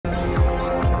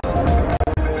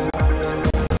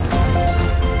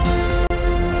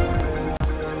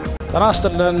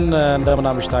ተናስተልን እንደምን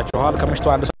አምሽታችኋል ከምሽቱ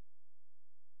አንድ ሰዓት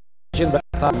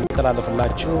በጣም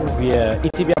ተላልፈላችሁ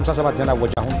የኢቲቪ 57 ዜና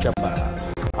ወጃሁን ጀመረ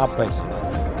አባይ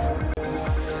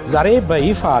ዛሬ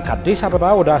በይፋ ከአዲስ አበባ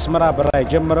ወደ አስመራ በራ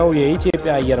የጀመረው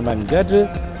የኢትዮጵያ አየር መንገድ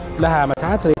ለ20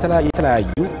 ዓመታት የተለያዩ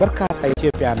በርካታ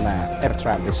ኢትዮጵያና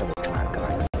ኤርትራ ቤተሰቦችን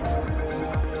አገናኘ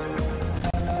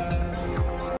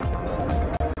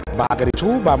በሀገሪቱ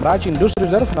በአምራች ኢንዱስትሪ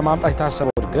ዘርፍ ለማምጣት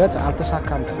የታሰበው እድገት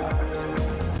አልተሳካም ተባለ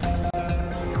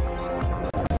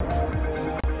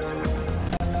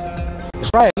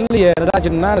እስራኤል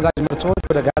የነዳጅና ነዳጅ ምርቶች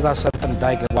ወደ ጋዛ ሰርጥ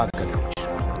እንዳይገቡ አገደች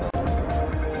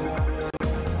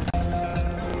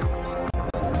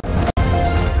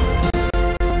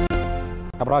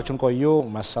አብራችን ቆዩ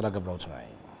መሰለ ገብረውት ነው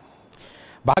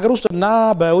በሀገር ውስጥና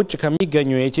በውጭ ከሚገኙ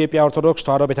የኢትዮጵያ ኦርቶዶክስ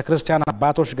ተዋሕዶ ቤተክርስቲያን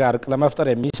አባቶች ጋር ለመፍጠር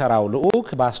የሚሰራው ልዑክ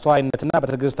በአስተዋይነትና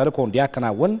በትዕግስት ተልዕኮ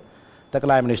እንዲያከናውን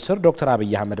ጠቅላይ ሚኒስትር ዶክተር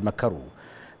አብይ አህመድ መከሩ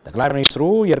ጠቅላይ ሚኒስትሩ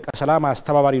የእርቀ ሰላም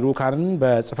አስተባባሪ ልዑካንን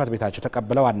በጽፈት ቤታቸው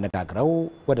ተቀብለው አነጋግረው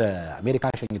ወደ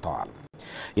አሜሪካ ሸኝተዋል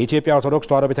የኢትዮጵያ ኦርቶዶክስ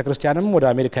ተዋሕዶ ቤተክርስቲያንም ወደ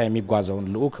አሜሪካ የሚጓዘውን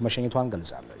ልዑክ መሸኝቷን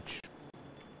ገልጻለች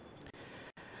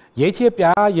የኢትዮጵያ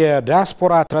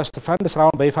የዲያስፖራ ትረስት ፈንድ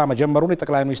ስራውን በይፋ መጀመሩን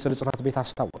የጠቅላይ ሚኒስትር ጽፈት ቤት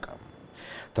አስታወቀ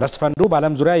ትረስት ፈንዱ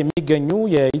በዓለም ዙሪያ የሚገኙ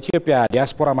የኢትዮጵያ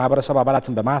ዲያስፖራ ማህበረሰብ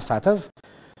አባላትን በማሳተፍ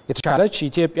የተሻለች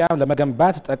ኢትዮጵያን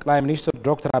ለመገንባት ጠቅላይ ሚኒስትር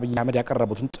ዶክተር አብይ አህመድ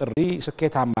ያቀረቡትን ጥሪ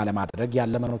ስኬታማ ለማድረግ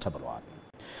ያለመ ነው ተብሏል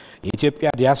የኢትዮጵያ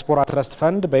ዲያስፖራ ትረስት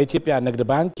ፈንድ በኢትዮጵያ ንግድ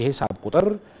ባንክ የሂሳብ ቁጥር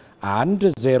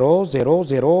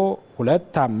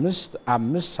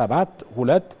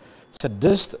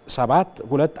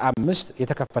 100025572625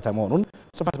 የተከፈተ መሆኑን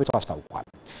ጽፈት ቤቱ አስታውቋል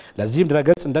ለዚህም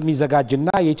ድረገጽ እንደሚዘጋጅና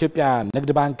የኢትዮጵያ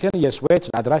ንግድ ባንክን የስዌት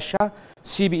አድራሻ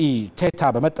CBE ቴታ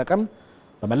በመጠቀም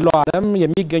በመላው ዓለም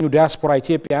የሚገኙ ዲያስፖራ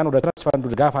ኢትዮጵያን ወደ ትረስት ፈንዱ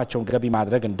ድጋፋቸውን ገቢ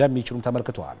ማድረግ እንደሚችሉም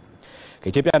ተመልክቷል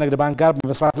ከኢትዮጵያ ንግድ ባንክ ጋር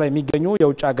በመስራት ላይ የሚገኙ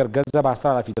የውጭ ሀገር ገንዘብ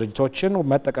አስተላላፊ ድርጅቶችን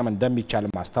መጠቀም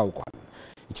እንደሚቻልም አስታውቋል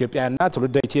ኢትዮጵያና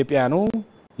ትውልደ ኢትዮጵያኑ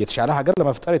የተሻለ ሀገር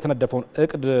ለመፍጠር የተነደፈውን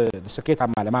እቅድ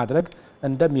ስኬታማ ለማድረግ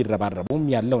እንደሚረባረቡም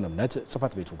ያለውን እምነት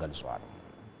ጽፈት ቤቱ ገልጿል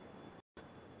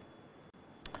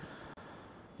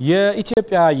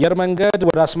የኢትዮጵያ አየር መንገድ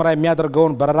ወደ አስመራ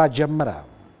የሚያደርገውን በረራ ጀመረ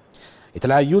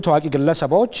የተለያዩ ታዋቂ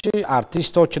ግለሰቦች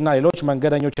አርቲስቶችና ሌሎች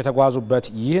መንገደኞች የተጓዙበት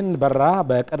ይህን በረራ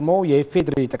በቀድሞ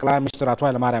የኢፌዴሪ ጠቅላይ ሚኒስትር አቶ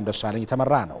ኃይለማርያም ደሳለኝ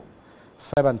የተመራ ነው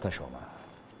ፈበን ተሾመ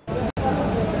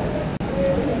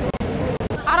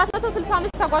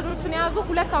 465 ተጓዦችን የያዙ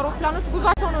ሁለት አውሮፕላኖች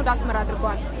ጉዟቸውን ወደ አስመራ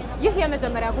አድርገዋል ይህ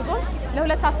የመጀመሪያ ጉዞ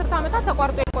ለሁለት አስርተ ዓመታት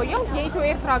ተቋርጦ የቆየው የኢትዮ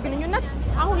ኤርትራ ግንኙነት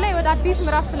አሁን ላይ ወደ አዲስ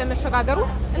ምዕራፍ ስለመሸጋገሩ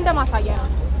እንደማሳያ ነው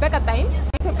በቀጣይም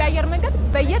የኢትዮጵያ አየር መንገድ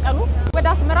በየቀኑ ወደ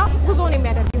አስመራ ጉዞውን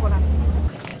የሚያደርግ ይሆናል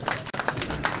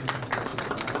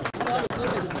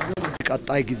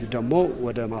ቀጣይ ጊዜ ደግሞ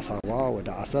ወደ ማሳዋ ወደ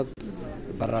አሰብ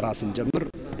በረራ ስንጀምር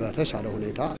በተሻለ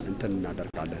ሁኔታ እንትን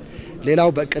እናደርጋለን ሌላው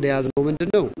በእቅድ ያዝነው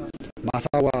ምንድነው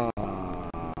ማሳዋ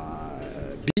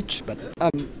ቢች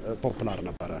በጣም ፖፑላር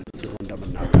ነበረ ድሮ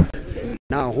እንደምናውቀው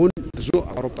እና አሁን ብዙ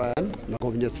አውሮፓውያን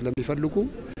መጎብኘት ስለሚፈልጉ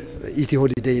ኢቲ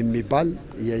ሆሊዴይ የሚባል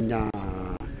የኛ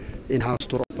ኢንሃውስ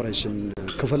ቱር ኦፕሬሽን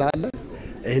ክፍል አለ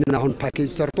ይሄንን አሁን ፓኬጅ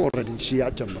ሰርቶ ኦሬዲ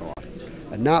ሽያጭ ጀምረዋል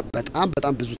እና በጣም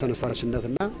ብዙ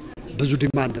ተነሳሽነትና ብዙ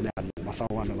ዲማንድ ነው ያለው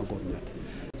ማሳዋን ለመጎብኘት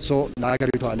ሶ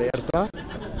ለሀገሪቷ ለኤርትራ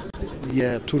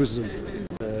የቱሪዝም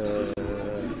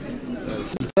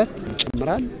ፍልሰት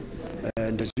ይጨምራል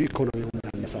እንደዚህ ኢኮኖሚውን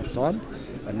ያነሳሳዋል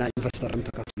እና ኢንቨስተርም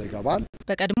ተከትሎ ይገባል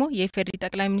በቀድሞ የኢፌዴሪ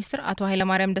ጠቅላይ ሚኒስትር አቶ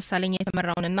ኃይለማርያም ደሳለኝ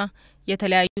የተመራውንና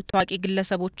የተለያዩ ታዋቂ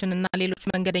ግለሰቦችንና ሌሎች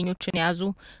መንገደኞችን የያዙ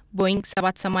ቦይንግ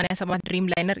 787 ድሪም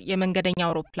ላይነር የመንገደኛ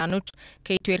አውሮፕላኖች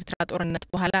ከኢትዮ ኤርትራ ጦርነት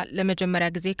በኋላ ለመጀመሪያ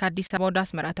ጊዜ ከአዲስ አበባ ወደ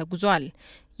አስመራ ተጉዘዋል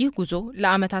ይህ ጉዞ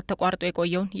ለአመታት ተቋርጦ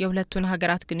የቆየውን የሁለቱን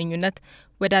ሀገራት ግንኙነት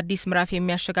ወደ አዲስ ምዕራፍ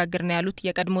የሚያሸጋግር ነው ያሉት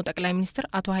የቀድሞ ጠቅላይ ሚኒስትር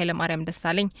አቶ ኃይለማርያም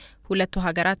ደሳለኝ ሁለቱ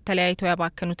ሀገራት ተለያይተው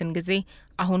ያባከኑትን ጊዜ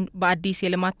አሁን በአዲስ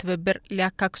የልማት ትብብር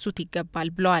ሊያካክሱት ይገባል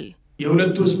ብለዋል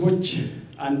የሁለቱ ህዝቦች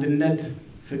አንድነት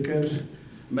ፍቅር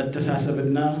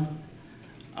መተሳሰብና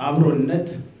አብሮነት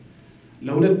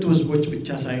ለሁለቱ ህዝቦች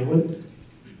ብቻ ሳይሆን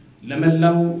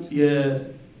ለመላው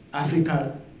የአፍሪካ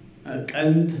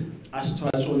ቀንድ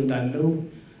አስተዋጽኦ እንዳለው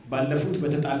ባለፉት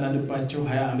በተጣላንባቸው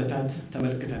 20 ዓመታት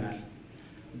ተመልክተናል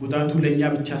ጉዳቱ ለኛ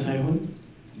ብቻ ሳይሆን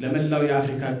ለመላው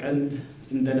የአፍሪካ ቀንድ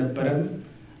እንደነበረም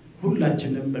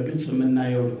ሁላችንም በግልጽ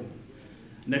የምናየው ነው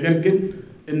ነገር ግን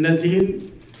እነዚህን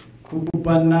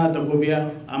ኩባና ደጎቢያ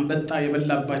አንበጣ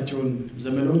የበላባቸውን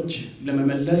ዘመኖች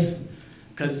ለመመለስ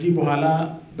ከዚህ በኋላ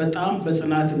በጣም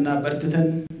በጽናትና በርትተን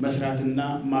መስራትና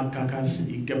ማካካስ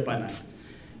ይገባናል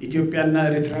ኢትዮጵያና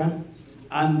ኤርትራ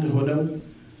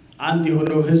አንድ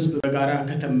የሆነው ህዝብ በጋራ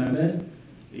ከተመመ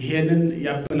ይሄንን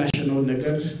ያበላሸነው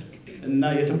ነገር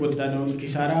እና የተጎዳነውን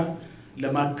ኪሳራ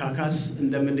ለማካካስ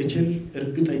እንደምንችል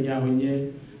እርግጠኛ ሆኜ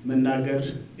መናገር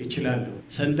እችላለሁ።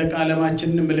 ሰንደቅ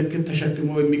ዓላማችንን ምልክት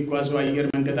ተሸክመው የሚጓዙ አየር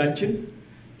መንገዳችን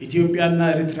ኢትዮጵያና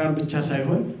ኤርትራን ብቻ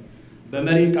ሳይሆን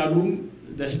በመሪ ቃሉም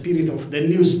the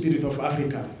new spirit of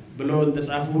Africa ብሎ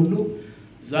እንደጻፉ ሁሉ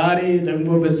ዛሬ ደግሞ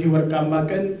በዚህ ወርቃማ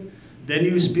ቀን the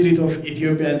new spirit of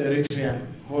Ethiopia and Eritrea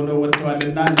ሆኖ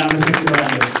ወጥቷልና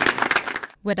እናመሰግናለን።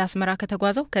 ወደ አስመራ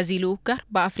ከተጓዘው ከዚህ ልዑክ ጋር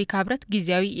በአፍሪካ ህብረት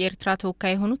ጊዜያዊ የኤርትራ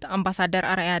ተወካይ የሆኑት አምባሳደር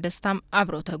አርአያ ደስታም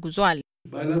አብረው ተጉዘዋል።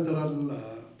 bilateral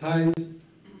ties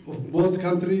of both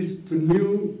countries to new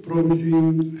promising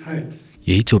heights.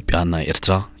 የኢትዮጵያና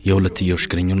ኤርትራ የሁለትዮሽ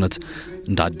ግንኙነት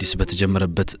እንደ አዲስ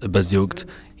በተጀመረበት በዚህ ወቅት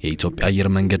የኢትዮጵያ አየር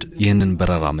መንገድ ይህንን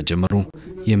በረራ መጀመሩ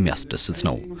የሚያስደስት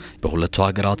ነው። በሁለቱ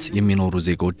ሀገራት የሚኖሩ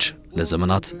ዜጎች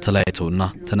ለዘመናት ተለያይተውና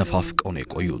ተነፋፍቀው ነው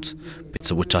የቆዩት።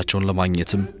 ቤተሰቦቻቸውን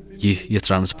ለማግኘትም ይህ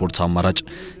የትራንስፖርት አማራጭ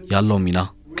ያለው ሚና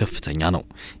ከፍተኛ ነው።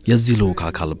 የዚህ ልዑክ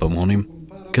አካል በመሆኑም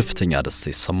ከፍተኛ ደስታ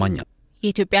ይሰማኛል።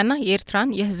 የኢትዮጵያና የኤርትራን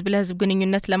የህዝብ ለህዝብ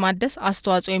ግንኙነት ለማደስ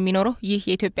አስተዋጽኦ የሚኖረው ይህ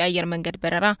የኢትዮጵያ አየር መንገድ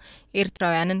በረራ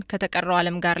ኤርትራውያንን ከተቀረው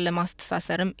ዓለም ጋር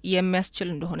ለማስተሳሰርም የሚያስችል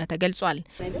እንደሆነ ተገልጿል።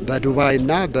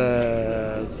 በዱባይና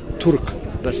በቱርክ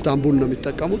በእስታንቡል ነው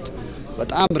የሚጠቀሙት።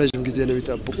 በጣም ረጅም ጊዜ ነው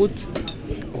የሚጠብቁት።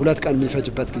 2 ቀን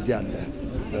የሚፈጅበት ጊዜ አለ።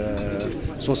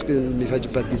 3 ቀን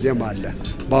የሚፈጅበት ጊዜም አለ።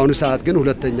 በአሁኑ ሰዓት ግን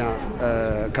ሁለተኛ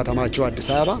ከተማቸው አዲስ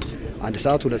አበባ 1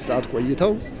 ሰዓት 2 ሰዓት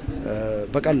ቆይተው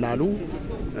በቀላሉ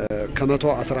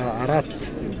ከ114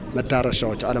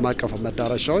 መዳረሻዎች ዓለም አቀፍ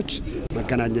መዳረሻዎች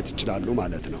መገናኘት ይችላሉ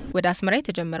ማለት ነው። ወደ አስመራ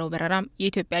የተጀመረው በረራም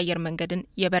የኢትዮጵያ አየር መንገድን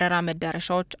የበረራ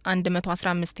መዳረሻዎች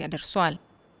 115 ያደርሰዋል።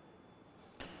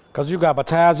 ከዚሁ ጋር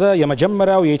በተያያዘ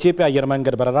የመጀመሪያው የኢትዮጵያ አየር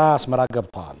መንገድ በረራ አስመራ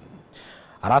ገብቷል።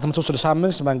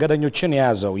 465 መንገደኞችን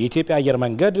የያዘው የኢትዮጵያ አየር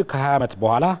መንገድ ከ20 ዓመት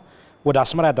በኋላ ወደ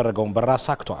አስመራ ያደረገውን በረራ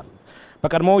አሳክቷል።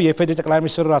 በቀድሞ የኢፌዴሪ ጠቅላይ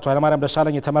ሚኒስትር አቶ ኃይለማርያም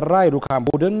ደሳለኝ የተመራ የልዑካን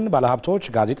ቡድን ባለሀብቶች፣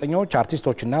 ጋዜጠኞች፣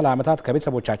 አርቲስቶችና ለዓመታት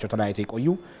ከቤተሰቦቻቸው ተለያይተው የቆዩ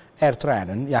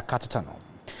ኤርትራውያንን ያካተተ ነው።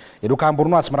 የልዑካን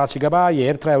ቡድኑ አስመራ ሲገባ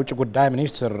የኤርትራ የውጭ ጉዳይ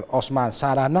ሚኒስትር ኦስማን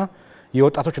ሳላህና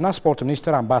የወጣቶችና ስፖርት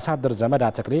ሚኒስትር አምባሳደር ዘመዳ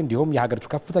ተክሌ እንዲሁም የሀገሪቱ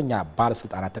ከፍተኛ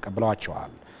ባለስልጣናት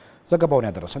ተቀብለዋቸዋል። ዘገባውን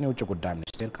ያደረሰን የውጭ ጉዳይ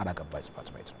ሚኒስቴር ቃል አቀባይ ጽሕፈት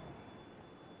ቤት ነው።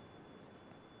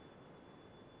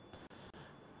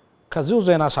 ከዚሁ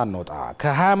ዜና ሳንወጣ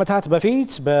ከ20 ዓመታት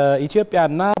በፊት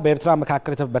በኢትዮጵያና በኤርትራ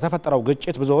መካከል በተፈጠረው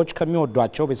ግጭት ብዙዎች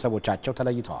ከሚወዷቸው ቤተሰቦቻቸው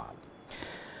ተለይተዋል።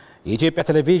 የኢትዮጵያ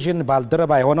ቴሌቪዥን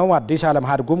ባልደረባ የሆነው አዲስ ዓለም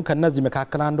ሀድጉም ከነዚህ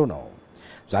መካከል አንዱ ነው።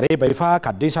 ዛሬ በይፋ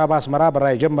ከአዲስ አበባ አስመራ በረራ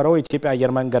የጀመረው የኢትዮጵያ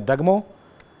አየር መንገድ ደግሞ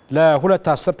ለሁለት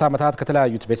አስርት ዓመታት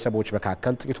ከተለያዩት ቤተሰቦች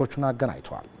መካከል ጥቂቶቹን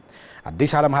አገናኝቷል።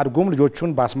 አዲስ ዓለም ሀድጉም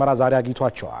ልጆቹን በአስመራ ዛሬ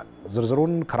አግኝቷቸዋል።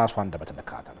 ዝርዝሩን ከራሱ አንደበት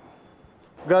እንከታተል።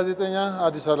 ጋዜጠኛ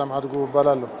አዲስ ዓለም ሀድጉ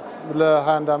እባላለሁ።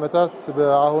 ለ21 ዓመታት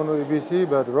በአሁኑ ኢቢሲ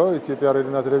በድሮ ኢትዮጵያ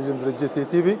ሬዲዮና ቴሌቪዥን ድርጅት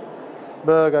ኢቲቪ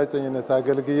በጋዜጠኝነት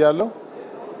አገልግያለሁ።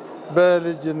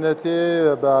 በልጅነቴ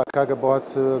ካገባኋት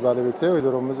ባለቤቴ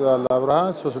ወይዘሮ ምጽአል አብርሃ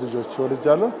 3 ልጆች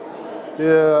ወልጃለሁ።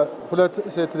 የ2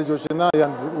 ሴት ልጆችና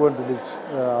የ1 ወንድ ልጅ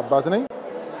አባት ነኝ።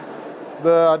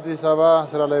 በአዲስ አበባ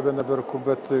ስራ ላይ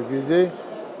በነበርኩበት ጊዜ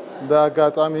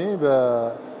በአጋጣሚ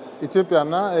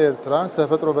በኢትዮጵያና ኤርትራ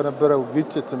ተፈጥሮ በነበረው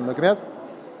ግጭት ምክንያት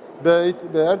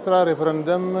በኤርትራ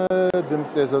ሬፈረንደም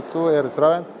ድምጽ የሰጡ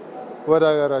ኤርትራውያን ወደ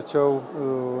ሀገራቸው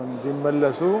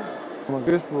እንዲመለሱ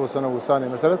መንግስት በወሰነው ውሳኔ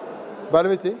መሰረት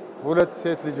ባለቤቴ 2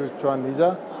 ሴት ልጆቿን ይዛ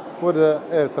ወደ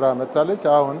ኤርትራ መጣለች።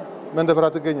 አሁን መንደፈራ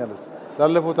ትገኛለች።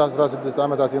 ላለፉት 16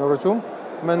 ዓመታት የኖረችው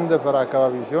መንደፈራ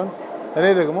አካባቢ ሲሆን እኔ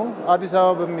ደግሞ አዲስ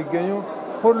አበባ በሚገኙ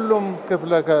ሁሉም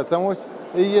ክፍለ ከተሞች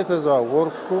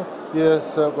እየተዘዋወርኩ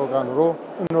የሰቆቃ ኑሮ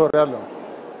እኖራለሁ።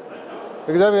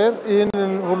 እግዚአብሔር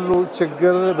ይህንን ሁሉ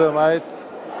ችግር በማየት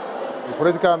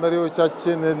የፖለቲካ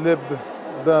መሪዎቻችን ልብ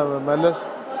በመመለስ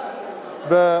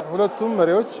በሁለቱም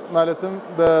መሪዎች ማለትም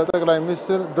በጠቅላይ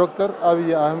ሚኒስትር ዶክተር አብይ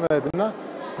አህመድ እና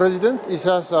ፕሬዚደንት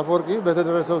ኢሳያስ አፈወርቂ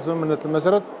በተደረሰው ስምምነት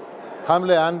መሰረት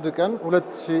ሐምሌ 1 ቀን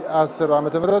 2010 ዓ.ም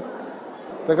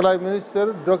ጠቅላይ ሚኒስትር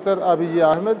ዶክተር አብይ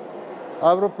አህመድ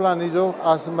አውሮፕላን ይዘው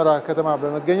አስመራ ከተማ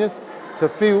በመገኘት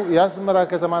ሰፊው የአስመራ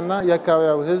ከተማና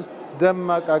የአካባቢው ህዝብ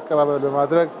ደማቅ አቀባበል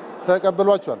በማድረግ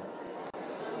ተቀበሏቸዋል።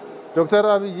 ዶክተር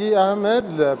አብይ አህመድ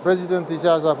ለፕሬዚደንት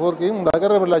ኢሳያስ አፈወርቂ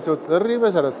ባቀረበላቸው ጥሪ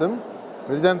መሰረትም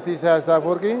ፕሬዚደንት ኢሳያስ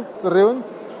አፈወርቂ ጥሪውን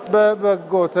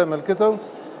በበጎ ተመልክተው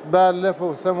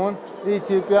ባለፈው ሰሞን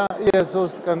ኢትዮጵያ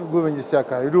የ3 ቀን ጉብኝት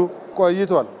ሲያካሂዱ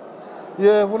ቆይቷል።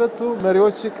 የሁለቱ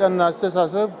መሪዎች ቀና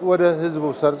አስተሳሰብ ወደ ህዝቡ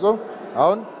ሰርጾ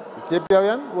አሁን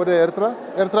ኢትዮጵያውያን ወደ ኤርትራ፣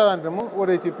 ኤርትራውያን ደግሞ ወደ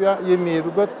ኢትዮጵያ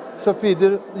የሚሄዱበት ሰፊ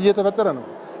ድል እየተፈጠረ ነው።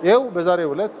 ይሄው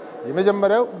በዛሬው ዕለት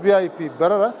የመጀመሪያው ቪአይፒ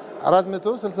በረራ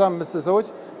 465 ሰዎች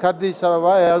ከአዲስ አበባ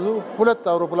የያዙ 2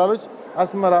 አውሮፕላኖች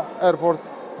አስመራ ኤርፖርት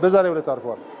በዛሬው ዕለት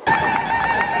አርፈዋል።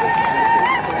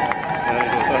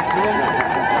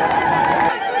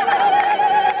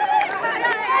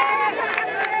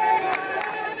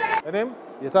 እኔም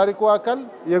የታሪኩ አካል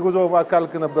የጉዞው አካል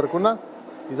ነበርኩና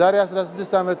የዛሬ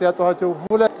 16 ዓመት ያጣኋቸው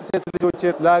ሁለት ሴት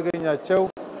ልጆቼን ላገኛቸው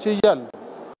ችያለሁ።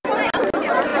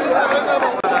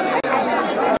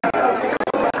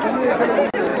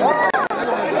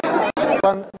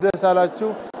 እንኳን ደስ አላችሁ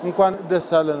እንኳን ደስ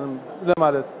አለን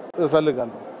ለማለት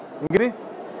እፈልጋለሁ። እንግዲህ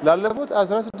ላለፉት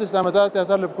 16 ዓመታት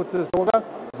ያሳለፍኩት ሰው ጋር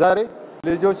ዛሬ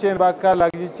ልጆቼን በአካል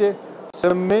አግኝቼ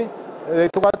ስሜ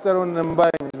የተቋጠረውን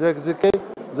እንባዬን ዘግዝቄ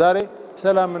ዛሬ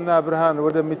ሰላምና ብርሃን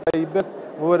ወደሚታይበት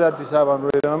ወደ አዲስ አበባ ነው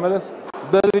ለመመለስ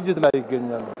በዝግጅት ላይ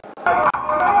ይገኛሉ።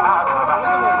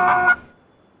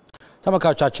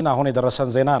 ተመልካቾቻችን አሁን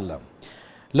የደረሰን ዜና አለ።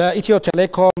 ለኢትዮ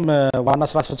ቴሌኮም ዋና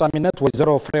ስራ አስፈጻሚነት ወይዘሮ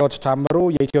ፍሬህይወት ታምሩ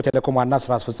የኢትዮ ቴሌኮም ዋና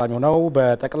ስራ አስፈጻሚ ሆነው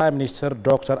በጠቅላይ ሚኒስትር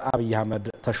ዶክተር አብይ አህመድ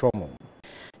ተሾሙ።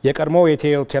 የቀድሞ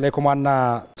የኢትዮ ቴሌኮም ዋና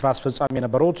ስራ አስፈጻሚ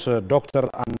የነበሩት ዶክተር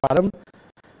አንዱዓለም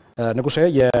ንጉሴ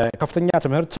የከፍተኛ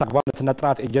ትምህርት አግባብነትና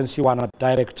ጥራት ኤጀንሲ ዋና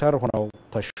ዳይሬክተር ሆነው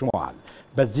ተሾመዋል።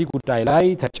 በዚህ ጉዳይ ላይ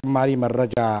ተጨማሪ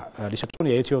መረጃ ሊሰጡን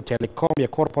የኢትዮ ቴሌኮም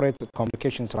የኮርፖሬት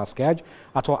ኮሚኒኬሽን ስራ አስኪያጅ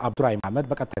አቶ አብዱራሂም አህመድ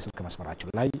በቀጣይ ስልክ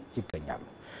መስመራችን ላይ ይገኛሉ።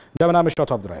 እንደምን አመሻችሁ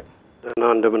አቶ አብዱራሂም?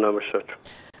 እንደምን አመሻችሁ።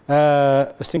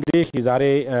 እስቲ እንግዲህ ዛሬ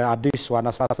አዲስ ዋና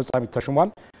ስራ አስፈጻሚ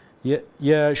ተሾሟል።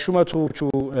 የሹመቶቹ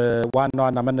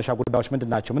ዋና መነሻ ጉዳዮች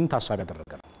ምንድናቸው? ምን ታሳቢ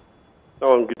ያደረገ ነው?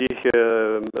 እንግዲህ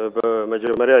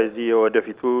በመጀመሪያ እዚህ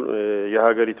ወደፊቱ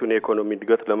የሀገሪቱን የኢኮኖሚ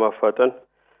እድገት ለማፋጠን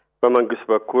በመንግስት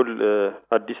በኩል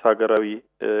አዲስ ሀገራዊ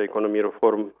ኢኮኖሚ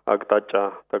ሪፎርም አቅጣጫ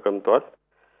ተቀምጧል።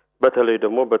 በተለይ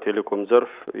ደግሞ በቴሌኮም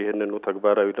ዘርፍ ይህንኑ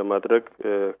ተግባራዊ ለማድረግ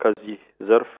ከዚህ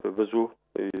ዘርፍ ብዙ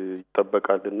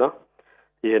ይጠበቃልና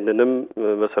ይህንንም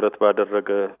መሰረት ባደረገ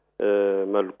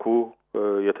መልኩ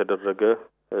የተደረገ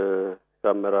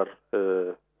አመራር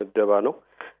ምደባ ነው።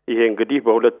 ይሄ እንግዲህ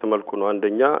በሁለት መልኩ ነው።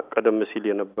 አንደኛ ቀደም ሲል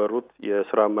የነበሩት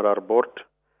የስራ አመራር ቦርድ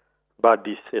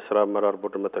በአዲስ የስራ አመራር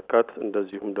ቦርድ መተካት፣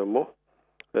 እንደዚሁም ደግሞ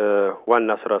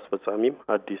ዋና ስራ አስፈጻሚም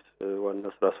አዲስ ዋና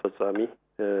ስራ አስፈጻሚ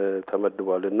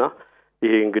ተመድቧልና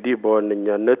ይሄ እንግዲህ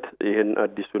በዋነኛነት ይህን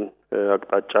አዲሱን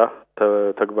አቅጣጫ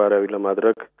ተግባራዊ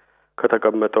ለማድረግ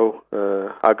ከተቀመጠው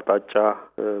አቅጣጫ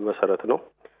መሰረት ነው።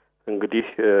 እንግዲህ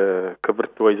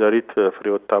ክብርት ወይዘሪት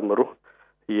ፍሬህይወት ታምሩ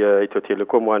የኢትዮ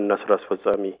ቴሌኮም ዋና ስራ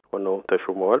አስፈጻሚ ሆነው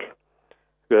ተሾመዋል።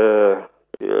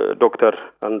 ዶክተር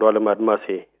አንዱዓለም አድማሴ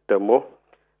ደግሞ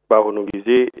በአሁኑ ጊዜ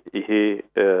ይሄ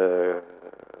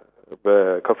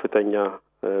በከፍተኛ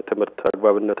ትምህርት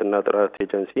አግባብነትና ጥራት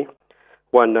ኤጀንሲ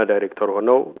ዋና ዳይሬክተር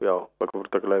ሆነው ያው በክቡር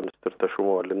ጠቅላይ ሚኒስትር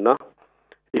ተሾመዋልና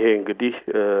ይሄ እንግዲህ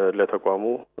ለተቋሙ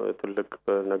ትልቅ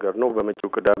ነገር ነው።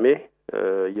 በመጪው ቅዳሜ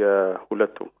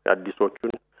የሁለቱም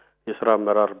የአዲሶቹን የስራ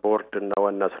አመራር ቦርድ እና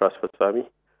ዋና ስራ አስፈጻሚ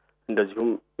እንደዚሁም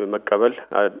መቀበል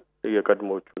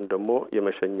የቀድሞቹን ደግሞ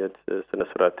የመሸኘት ስነ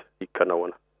ስርዓት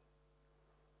ይከናወናል።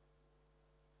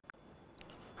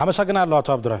 አመሰግናለሁ አቶ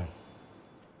አብዱራሂም።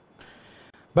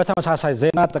 በተመሳሳይ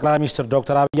ዜና ጠቅላይ ሚኒስትር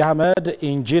ዶክተር አብይ አህመድ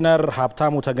ኢንጂነር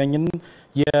ሀብታሙ ተገኝን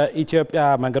የኢትዮጵያ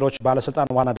መንገዶች ባለስልጣን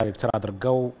ዋና ዳይሬክተር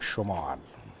አድርገው ሾመዋል።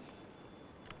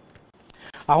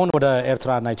 አሁን ወደ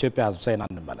ኤርትራና ኢትዮጵያ ዜና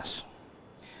እንመለስ።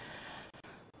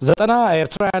 90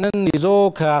 ኤርትራውያንን ይዞ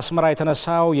ከአስመራ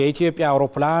የተነሳው የኢትዮጵያ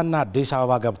አውሮፕላን አዲስ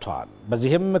አበባ ገብቷል።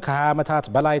 በዚህም ከ20 ዓመታት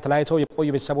በላይ ተለያይተው የቆዩ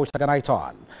ቤተሰቦች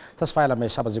ተገናኝተዋል። ተስፋዬ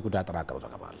ለሜሳ በዚህ ጉዳይ አጠናቀሩ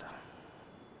ዘገባ አለ።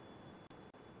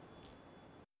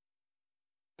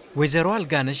 ወይዘሮ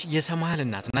አልጋነሽ የሰማህል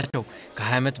እናት ናቸው።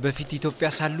 ከ20 ዓመት በፊት ኢትዮጵያ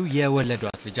ሳሉ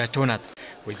የወለዷት ልጃቸው ናት።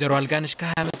 ወይዘሮ አልጋነሽ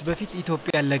ከ20 ዓመት በፊት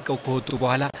ኢትዮጵያ ለቀው ከወጡ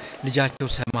በኋላ ልጃቸው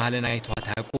ሰማህልን አይቷት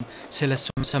አያውቁም፣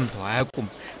 ስለሷም ሰምተው አያውቁም።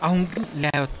 አሁን ግን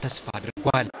ሊያዩት ተስፋ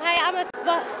አድርገዋል። 20 ዓመት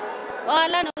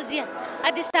በኋላ ነው እዚህ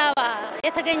አዲስ አበባ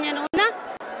የተገኘ ነውና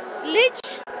ልጅ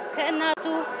ከእናቱ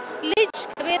ልጅ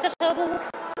ከቤተሰቡ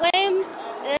ወይም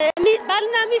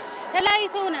ባልና ሚስት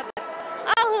ተለያይተው ነበር።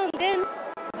 አሁን ግን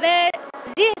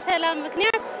በዚህ ሰላም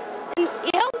ምክንያት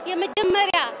ይሄው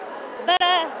የመጀመሪያ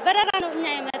በረራ ነው እኛ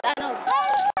የመጣ ነው።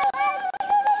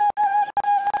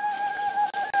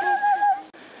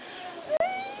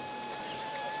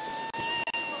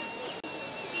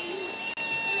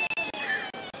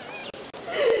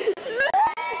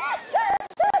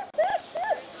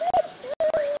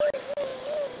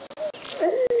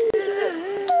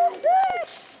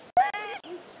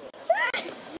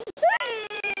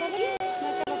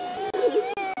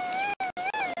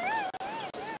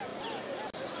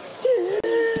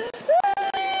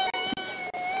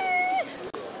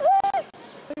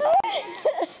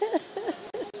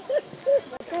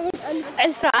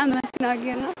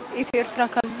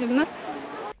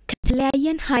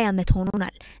 ከተለያየን 20 ዓመት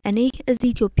ሆኖናል። እኔ እዚህ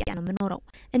ኢትዮጵያ ነው የምኖረው።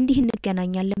 እንዲህ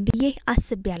እንገናኛለን ብዬ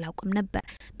አስቤ አላውቅም ነበር።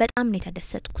 በጣም ነው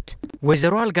የተደሰትኩት።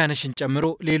 ወይዘሮ አልጋነሽን ጨምሮ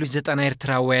ሌሎች 90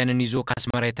 ኤርትራውያንን ይዞ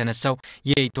ከአስመራ የተነሳው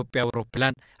የኢትዮጵያ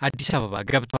አውሮፕላን አዲስ አበባ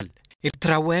ገብቷል።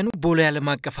 ኤርትራውያኑ ቦሌ ዓለም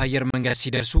አቀፍ አየር መንገድ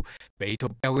ሲደርሱ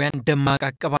በኢትዮጵያውያን ደማቅ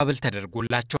አቀባበል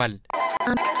ተደርጎላቸዋል።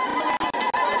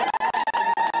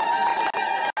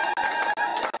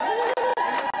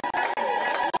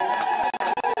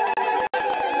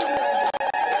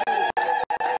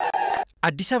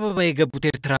 አዲስ አበባ የገቡት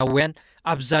ኤርትራውያን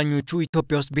አብዛኞቹ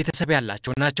ኢትዮጵያ ውስጥ ቤተሰብ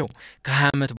ያላቸው ናቸው።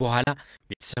 ከ20 ዓመት በኋላ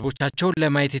ቤተሰቦቻቸውን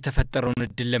ለማየት የተፈጠረውን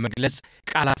እድል ለመግለጽ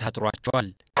ቃላት አጥሯቸዋል።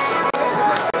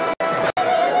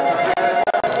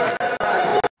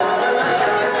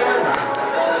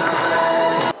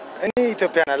 እኔ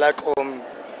ኢትዮጵያን አላውቀውም።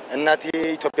 እናቴ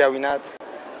ኢትዮጵያዊ ናት።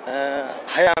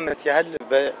 20 ዓመት ያህል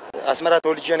በአስመራ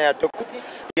ተወልጄ ነው ያደግኩት።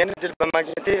 ይህን እድል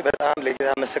በማግኘቴ በጣም ለጌታ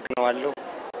አመሰግነዋለሁ።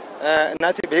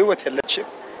 እናቴ በህይወት የለችም።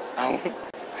 አሁን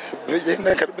ይህን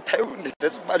ነገር ብታዩ እንዴት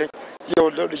ደስ ባለኝ።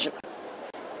 የወለው ልጅ ናት።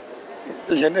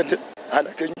 ይህን እድል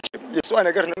አላገኘችም። የሷ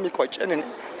ነገር ነው የሚቆጨን።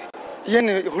 ይህን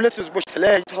ሁለት ህዝቦች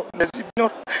ተለያይተው እነዚህ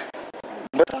ቢኖር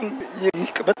በጣም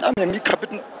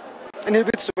የሚከብድ ነው። እኔ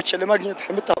ቤተሰቦቼ ለማግኘት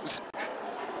የምታውስ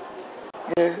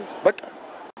በቃ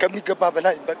ከሚገባ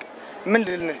በላይ በቃ ምን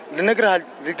ልነግርህ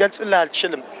ልገልጽልህ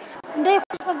አልችልም።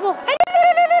 እንዳይቆጽቡ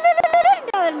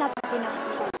እንዳበልና ተጥና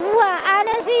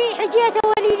ወአነሲ ሕጂተ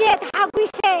ወሊዴት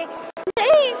ሓጉሴ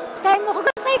ንዒ ታይሙኽ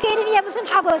ገጽይ ከይድን የብስም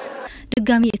ሓጎስ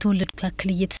ድጋሚ የተወለድኩ ያክል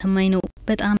እየተሰማኝ ነው።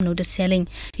 በጣም ነው ደስ ያለኝ።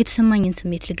 የተሰማኝን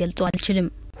ስሜት ልገልጸው አልችልም።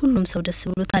 ሁሉም ሰው ደስ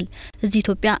ብሎታል። እዚህ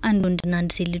ኢትዮጵያ አንድ ወንድና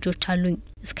አንድ ሴት ልጆች አሉኝ።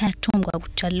 እስካያቸውም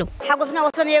ጓጉቻለሁ። ሓጎስና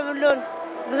ወሰን የብሉን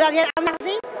እግዚአብሔር አምላክ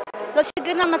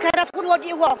ለችግርና መከራት ሁሉ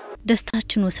ወዲዎ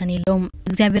ደስታችን ወሰን የለውም።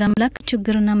 እግዚአብሔር አምላክ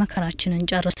ችግርና መከራችንን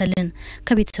ጨርሰልን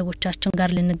ከቤተሰቦቻችን ጋር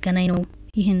ልንገናኝ ነው።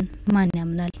 ይህን ማን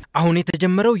ያምናል? አሁን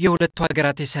የተጀመረው የሁለቱ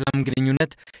ሀገራት የሰላም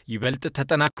ግንኙነት ይበልጥ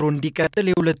ተጠናክሮ እንዲቀጥል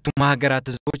የሁለቱም ሀገራት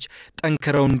ህዝቦች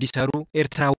ጠንክረው እንዲሰሩ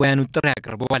ኤርትራውያኑ ጥሪ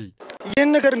አቅርበዋል።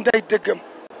 ይህን ነገር እንዳይደገም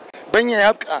በእኛ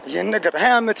ያብቃ። ይህን ነገር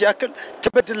 20 ዓመት ያክል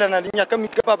ተበድለናል። እኛ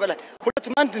ከሚገባ በላይ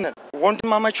ሁለቱም አንድ ነን፣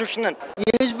 ወንድማማቾች ነን።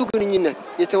 የህዝቡ ግንኙነት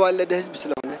የተዋለደ ህዝብ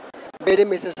ስለሆነ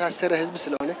በደም የተሳሰረ ህዝብ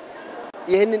ስለሆነ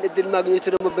ይህንን እድል ማግኘት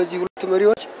ደግሞ በዚህ ሁለቱ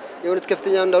መሪዎች የእውነት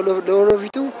ከፍተኛ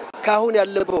ለወደፊቱ ካሁን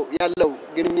ያለው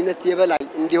ግንኙነት የበላይ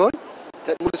እንዲሆን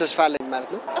ሙሉ ተስፋ አለኝ ማለት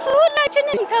ነው።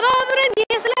 ሁላችንም ተባብረን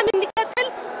የሰላም እንዲቀጥል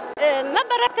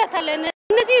መበረታታት አለን።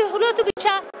 እነዚህ ሁለቱ ብቻ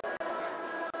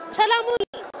ሰላሙን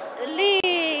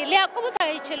ሊያቆሙት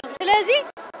አይችሉም። ስለዚህ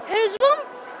ህዝቡም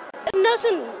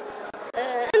እነሱን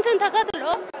እንትን ተከትሎ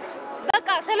በቃ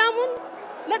ሰላሙን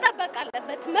መጠበቅ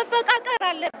አለበት፣ መፈቃቀር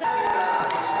አለበት።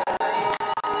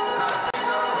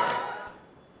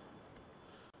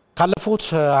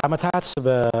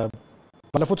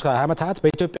 ባለፉት ዓመታት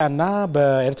በኢትዮጵያና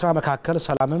በኤርትራ መካከል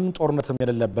ሰላምም ጦርነትም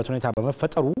የሌለበት ሁኔታ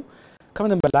በመፈጠሩ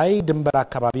ከምንም በላይ ድንበር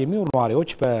አካባቢ የሚኖሩ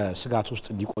ነዋሪዎች በስጋት ውስጥ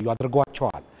እንዲቆዩ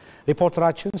አድርጓቸዋል።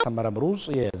 ሪፖርተራችን ሰመረ ምሩጽ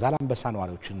የዛላምበሳ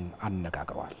ነዋሪዎችን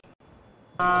አነጋግሯል።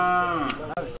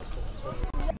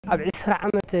 አብ 10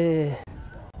 ዓመት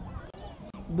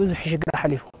ብዙ ችግር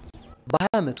አልፎ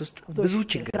በ20 ዓመት ውስጥ ብዙ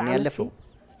ችግር ነው ያለፈው።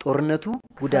 ጦርነቱ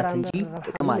ጉዳት እንጂ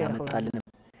ጥቅም አላመጣልንም።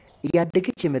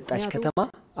 እያደገች የመጣች ከተማ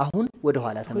አሁን ወደ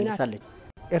ኋላ ተመልሳለች።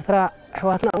 ኤርትራ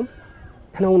ህዋትናም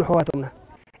እኛውን ህዋቱና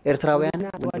ኤርትራውያን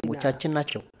ወንድሞቻችን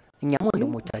ናቸው። እኛም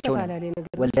ወንድሞቻቸው ነን።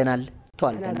 ወልደናል፣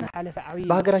 ተዋልደናል።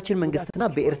 በሀገራችን መንግስትና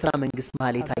በኤርትራ መንግስት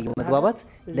መሀል የታየው መግባባት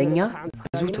ለኛ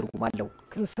ብዙ ትርጉም አለው።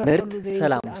 ምርት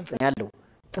ሰላም ውስጥ ነው ያለው፣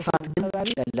 ጥፋት ግን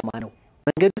ጨለማ ነው።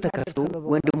 መንገዱ ተከፍቶ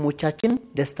ወንድሞቻችን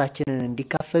ደስታችንን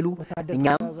እንዲካፈሉ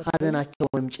እኛም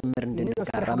ሀዘናቸውንም ጭምር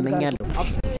እንድንጋራ እመኛለሁ።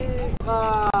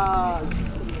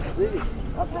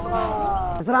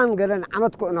 እስራን ገለን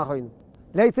ዓመት ኮና ኮይኑ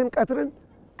ለይትን ቀትርን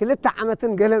ክልተ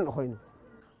ዓመትን ገለን ኮይኑ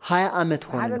 20 ዓመት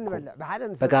ሆነን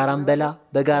በጋራም በላ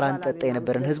በጋራን ጠጣ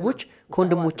የነበረን ህዝቦች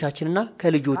ከወንድሞቻችንና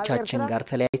ከልጆቻችን ጋር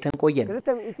ተለያይተን ቆየን።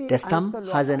 ደስታም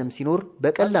ሀዘንም ሲኖር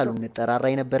በቀላሉ እንጠራራ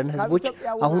የነበረን ህዝቦች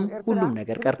አሁን ሁሉም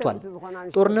ነገር ቀርቷል።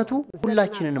 ጦርነቱ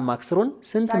ሁላችንንም አክስሮን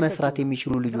ስንት መስራት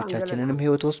የሚችሉ ልጆቻችንንም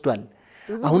ህይወት ወስዷል።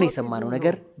 አሁን የሰማነው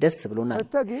ነገር ደስ ብሎናል።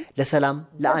 ለሰላም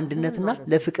ለአንድነትና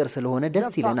ለፍቅር ስለሆነ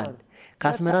ደስ ይለናል።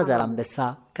 ከአስመራ ዛላምበሳ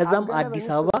ከዛም አዲስ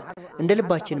አበባ እንደ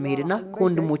ልባችን መሄድና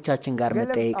ከወንድሞቻችን ጋር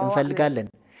መጠያየቅ እንፈልጋለን።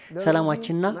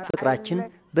 ሰላማችንና ፍቅራችን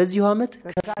በዚሁ ዓመት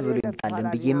ከፍ ብሎ ይምጣልን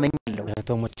ብዬ እመኛለሁ።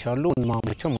 እህቶሞች አሉ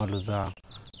ወንድማሞችም አሉ። እዛ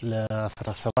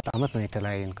ለ17 ዓመት ነው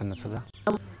የተለያየን ከነሱ ጋር።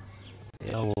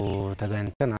 ያው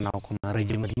ተገናኝተን አናውቅም።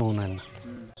 ረጅም ዕድሜ ሆነን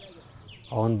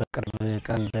አሁን በቅርብ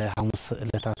ቀን በሐሙስ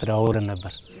ዕለት ተደዋውለን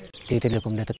ነበር።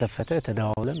 ቴሌኮም እንደተከፈተ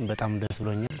ተደዋውለን በጣም ደስ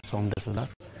ብሎኛል። ሰውም ደስ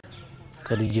ብሏል።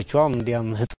 ከልጆቿም እንዲያም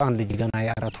ህፃን ልጅ ገና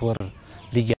የ4 ወር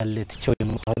ልጅ ያለ ትቸው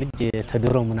የሞተው ልጅ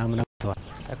ተድሮ ምናምን አጥተዋል።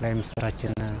 ጠቅላይ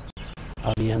ሚኒስትራችን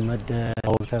አብይ አህመድ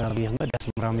ዶክተር አብይ አህመድ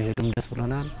አስመራ መሄዱም ደስ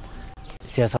ብሎናል።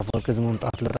 ኢሳያስ አፈወርቂ እዚህ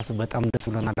መምጣት ለራሱ በጣም ደስ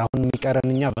ብሎናል። አሁን የሚቀረን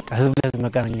እኛ በቃ ህዝብ ለህዝብ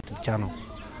መገናኘት ብቻ ነው።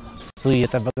 እሱ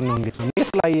እየጠበቅን ነው። እንግዲህ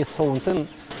የተለያየ ሰው እንትን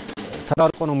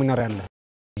ተራርቆ ነው የሚኖር ያለ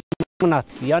ምናት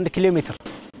የ1 ኪሎ ሜትር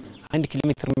 1 ኪሎ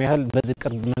ሜትር ያህል በዚህ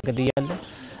ቅርብ መንገድ እያለ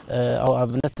አው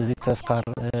አብነት እዚህ ተስካር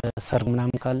ሰርግ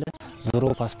ምናምን ካለ ዞሮ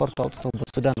ፓስፖርት አውጥቶ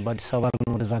በሱዳን በአዲስ አበባ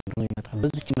ነው ወደዛ ነው ይመጣ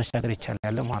በዚህ መሻገር ይቻላል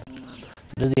ያለ ማለት ነው።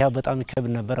 ስለዚህ ያ በጣም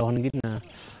ይከብድ ነበር። አሁን ግን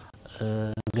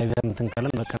እግዚአብሔር እንትን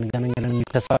ካለን በቃ እንገናኛለን የሚል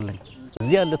ተስፋ አለኝ።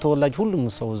 እዚህ ያለ ተወላጅ ሁሉም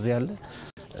ሰው እዚህ ያለ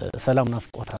ሰላም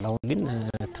ናፍቆታል። አሁን ግን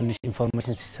ትንሽ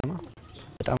ኢንፎርሜሽን ሲሰማ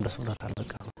በጣም ደስ ብሎታል።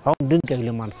 በቃ አሁን ድንጋይ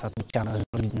ለማንሳት ብቻ ነው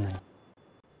ህዝብ ነው።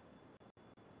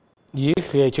 ይህ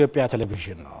የኢትዮጵያ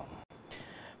ቴሌቪዥን ነው።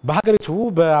 በሀገሪቱ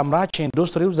በአምራች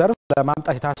ኢንዱስትሪው ዘርፍ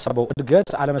ለማምጣት የታሰበው እድገት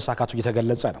አለመሳካቱ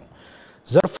እየተገለጸ ነው።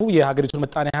 ዘርፉ የሀገሪቱን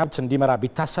ምጣኔ ሀብት እንዲመራ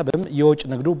ቢታሰብም የውጭ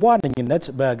ንግዱ በዋነኝነት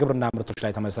በግብርና ምርቶች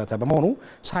ላይ ተመሰረተ በመሆኑ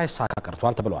ሳይሳካ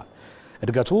ቀርቷል ተብሏል።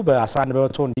 እድገቱ በ11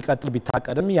 በመቶ እንዲቀጥል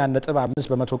ቢታቀድም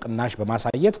የ1.5 በመቶ ቅናሽ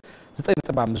በማሳየት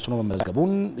 9.5 ሆኖ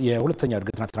መመዝገቡን የሁለተኛው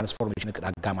እድገትና ትራንስፎርሜሽን እቅድ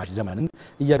አጋማሽ ዘመንን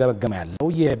እየገመገመ ያለው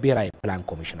የብሔራዊ ፕላን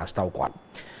ኮሚሽን አስታውቋል።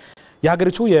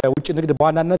 የሀገሪቱ የውጭ ንግድ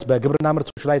በዋናነት በግብርና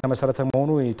ምርቶች ላይ ተመሰረተ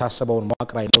መሆኑ የታሰበውን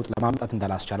መዋቅራዊ ለውጥ ለማምጣት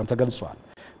እንዳላስቻለም ተገልጿል።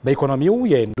 በኢኮኖሚው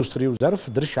የኢንዱስትሪው ዘርፍ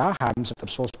ድርሻ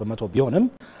 25.3 በመቶ ቢሆንም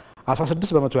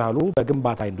 16 በመቶ ያህሉ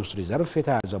በግንባታ ኢንዱስትሪ ዘርፍ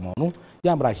የተያዘ መሆኑ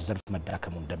የአምራች ዘርፍ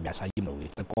መዳከሙ እንደሚያሳይ ነው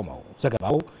የተጠቆመው።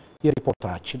 ዘገባው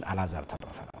የሪፖርተራችን አላዛር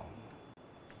ተረፈ ነው።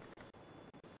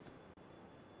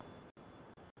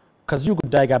 ከዚሁ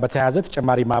ጉዳይ ጋር በተያያዘ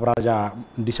ተጨማሪ ማብራሪያ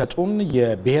እንዲሰጡን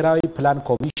የብሔራዊ ፕላን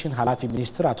ኮሚሽን ኃላፊ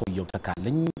ሚኒስትር አቶ ኢዮብ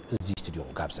ተካልኝ እዚህ ስቱዲዮ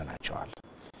ጋብዘናቸዋል።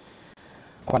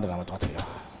 እንኳን ደህና መጡ አቶ ኢዮብ።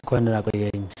 እንኳን ደህና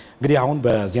ቆየኝ። እንግዲህ አሁን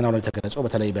በዜናው ላይ ተገለጸው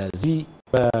በተለይ በዚህ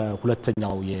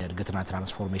በሁለተኛው የእድገትና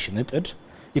ትራንስፎርሜሽን እቅድ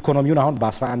ኢኮኖሚውን አሁን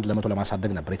በ11 በመቶ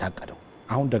ለማሳደግ ነበር የታቀደው።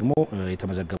 አሁን ደግሞ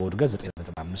የተመዘገበው እድገት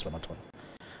 9.5 በመቶ ነው።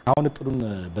 አሁን እቅዱን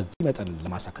በዚህ መጠን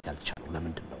ለማሳካት ያልተቻለው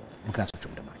ለምንድን ነው? ምክንያቶቹ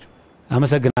ምንድን ናቸው?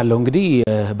 አመሰግናለሁ። እንግዲህ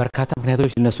በርካታ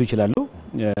ምክንያቶች ሊነሱ ይችላሉ።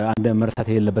 አንድ መርሳት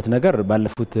የሌለበት ነገር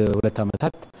ባለፉት 2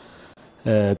 ዓመታት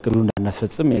እቅዱን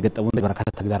እንዳናስፈጽም የገጠሙን በርካታ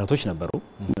ተግዳሮቶች ነበሩ።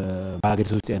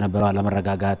 በሀገሪቱ ውስጥ የነበረው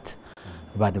አለመረጋጋት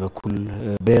በአንድ በኩል፣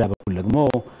 በሌላ በኩል ደግሞ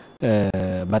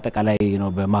በአጠቃላይ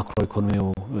ነው በማክሮ ኢኮኖሚው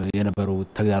የነበሩ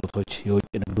ተግዳሮቶች፣ የውጭ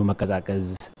ንግዱ መቀዛቀዝ፣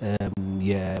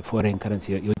 የፎሬን ከረንሲ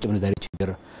የውጭ ምንዛሪ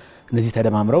ችግር፣ እነዚህ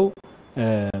ተደማምረው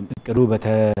እቅዱ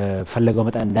በተፈለገው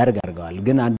መጠን እንዳያድግ አድርገዋል።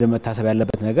 ግን አንድ መታሰብ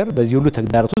ያለበት ነገር በዚህ ሁሉ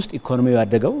ተግዳሮት ውስጥ ኢኮኖሚው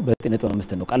ያደገው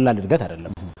በ9.5 ነው። ቀላል እድገት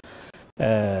አይደለም።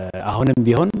 አሁንም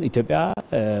ቢሆን ኢትዮጵያ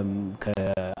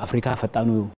ከአፍሪካ ፈጣኑ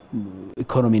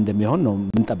ኢኮኖሚ እንደሚሆን ነው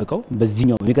የምንጠብቀው።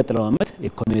 በዚህኛው የሚቀጥለው ዓመት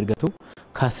ኢኮኖሚ እድገቱ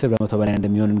ከ10 በመቶ በላይ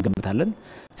እንደሚሆን እንገምታለን።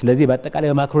 ስለዚህ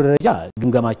በአጠቃላይ በማክሮ ደረጃ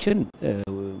ግምገማችን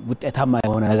ውጤታማ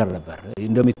የሆነ ነገር ነበር።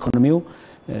 እንደውም ኢኮኖሚው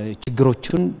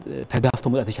ችግሮቹን ተጋፍቶ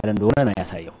መውጣት የቻለ እንደሆነ ነው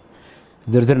ያሳየው።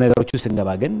 ዝርዝር ነገሮች ውስጥ እንገባ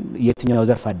ግን የትኛው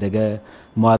ዘርፍ አደገ፣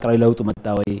 መዋቅራዊ ለውጥ መጣ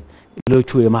ወይ፣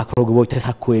 ሌሎቹ የማክሮ ግቦች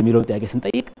ተሳኩ የሚለውን ጥያቄ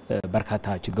ስንጠይቅ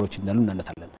በርካታ ችግሮች እንዳሉ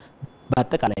እናነሳለን።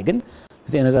 በአጠቃላይ ግን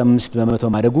 9.5 በመቶ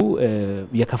ማደጉ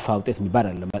የከፋ ውጤት የሚባል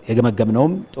አይደለም።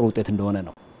 የገመገምነውም ጥሩ ውጤት እንደሆነ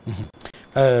ነው።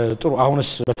 ጥሩ። አሁንስ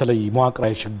በተለይ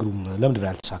መዋቅራዊ ችግሩም ለምንድን ነው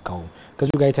ያልተሳካው?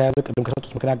 ከዚሁ ጋር የተያያዘ ቅድም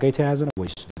ከሰጡት ምክንያት ጋር የተያያዘ ነው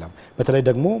ወይስ ሌላም? በተለይ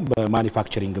ደግሞ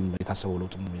በማኒፋክቸሪንግም የታሰበው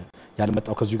ለውጥም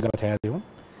ያልመጣው ከዚሁ ጋር ተያያዘ ይሆን?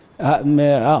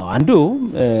 አንዱ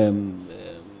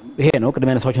ይሄ ነው። ቅድም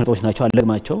ያነሳቸው ነጥቦች ናቸው፣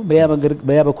 አለግማቸው።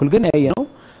 በያ በኩል ግን ያየነው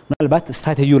ምናልባት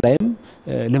ስትራቴጂው ላይም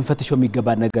ልንፈትሸው የሚገባ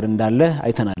ነገር እንዳለ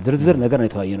አይተናል። ዝርዝር ነገር ነው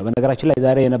የተወያየነው። በነገራችን ላይ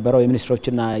ዛሬ የነበረው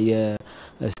የሚኒስትሮችና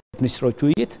የስቴት ሚኒስትሮች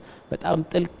ውይይት በጣም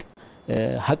ጥልቅ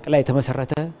ሀቅ ላይ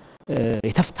የተመሰረተ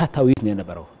የተፍታታ ውይይት ነው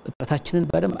የነበረው። እጥረታችንን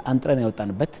በደንብ አንጥረን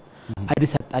ያወጣንበት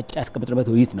አዲስ አቅጣጫ ያስቀመጥንበት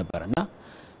ውይይት ነበር እና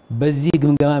በዚህ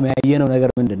ግምገማ ያየነው ነገር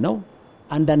ምንድን ነው?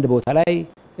 አንዳንድ ቦታ ላይ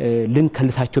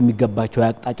ልንከልሳቸው የሚገባቸው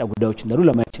የአቅጣጫ ጉዳዮች እንዳሉ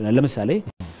ለማየት ይችላል። ለምሳሌ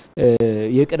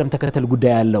የቅደም ተከተል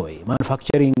ጉዳይ አለ ወይ?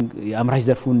 ማኑፋክቸሪንግ የአምራች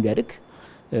ዘርፉ እንዲያድግ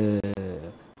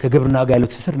ከግብርና ጋር ያለው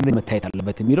ትስስር እንዴት መታየት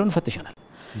አለበት የሚለውን ፈትሸናል።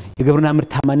 የግብርና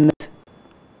ምርታማነት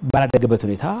ባላደገበት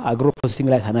ሁኔታ አግሮ ፕሮሰሲንግ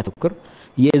ላይ ሳናተኩር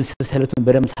የእንስሳት ሰለቱን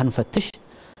በደንብ ሳንፈትሽ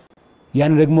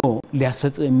ያን ደግሞ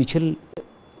ሊያስፈጽም የሚችል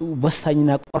ወሳኝና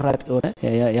ቆራጥ የሆነ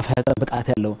የአፈጻጸም ብቃት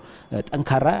ያለው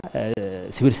ጠንካራ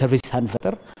ሲቪል ሰርቪስ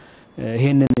ሳንፈጥር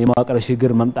ይሄንን የመዋቅር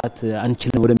ችግር ማምጣት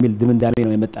አንችልም ወደሚል ድምዳሜ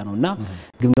ነው የመጣ ነውና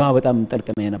ግምገማ በጣም ጥልቅ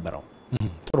ነው የነበረው።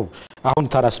 ጥሩ። አሁን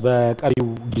ታዲያስ በቀሪው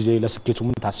ጊዜ ለስኬቱ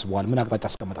ምን ታስበዋል? ምን አቅጣጫ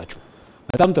አስቀመጣችሁ?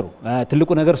 በጣም ጥሩ። ትልቁ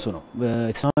ነገር እሱ ነው።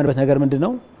 የተሰማንበት ነገር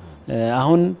ምንድነው?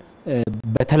 አሁን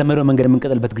በተለመደው መንገድ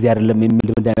የምንቀጥልበት ጊዜ አይደለም የሚል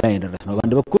ድምዳሜ ላይ የደረስነው።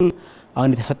 በአንድ በኩል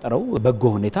አሁን የተፈጠረው በጎ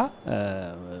ሁኔታ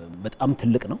በጣም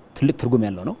ትልቅ ነው፣ ትልቅ ትርጉም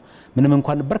ያለው ነው። ምንም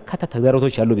እንኳን በርካታ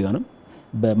ተግዳሮቶች ያሉ ቢሆንም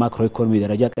በማክሮ ኢኮኖሚ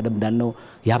ደረጃ ቀደም እንዳልነው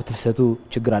የሀብት ፍሰቱ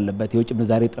ችግር አለበት፣ የውጭ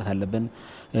ምንዛሬ እጥረት አለብን፣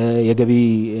 የገቢ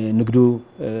ንግዱ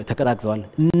ተቀጣቅዘዋል።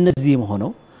 እነዚህም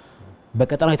ሆነው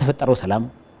በቀጠናው የተፈጠረው ሰላም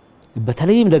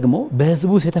በተለይም ደግሞ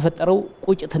በህዝቡ ውስጥ የተፈጠረው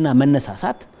ቁጭትና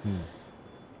መነሳሳት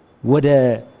ወደ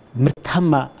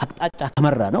ምርታማ አቅጣጫ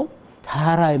ከመራ ነው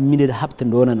ተራራ የሚነድ ሀብት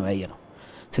እንደሆነ ነው ያየነው።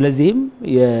 ስለዚህም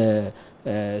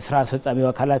የስራ አስፈጻሚው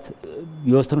አካላት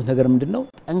የወሰኑት ነገር ምንድነው?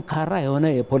 ጠንካራ የሆነ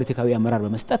የፖለቲካዊ አመራር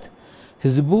በመስጠት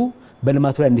ህዝቡ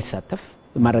በልማቱ ላይ እንዲሳተፍ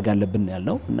ማድረግ አለብን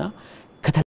ያልነው እና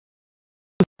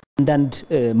አንዳንድ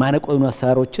ማነቆ የሆኑ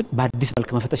አሰራሮችን በአዲስ መልክ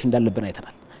መፈተሽ እንዳለብን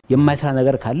አይተናል። የማይሰራ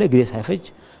ነገር ካለ ጊዜ ሳይፈጅ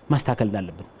ማስተካከል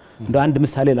እንዳለብን እንደ አንድ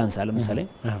ምሳሌ ላንሳ። ለምሳሌ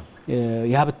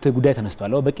የሀብት ጉዳይ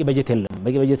ተነስቷል። በቂ በጀት የለም።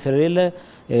 በቂ በጀት ስለሌለ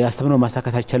ያሰብነው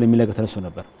ማሳካት አይቻልም የሚል ነገር ተነስቶ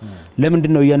ነበር።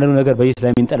 ለምንድን ነው እያንዳንዱ ነገር በጀት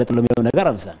ላይ የሚንጠለጠለው የሚለው ነገር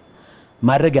አንሳን።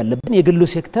 ማድረግ ያለብን የግሉ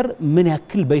ሴክተር ምን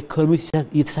ያክል በኢኮኖሚ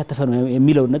እየተሳተፈ ነው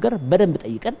የሚለውን ነገር በደንብ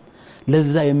ጠይቀን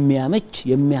ለዛ የሚያመች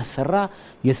የሚያሰራ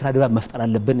የስራ ድባብ መፍጠር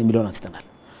አለብን የሚለውን አንስተናል።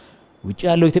 ውጭ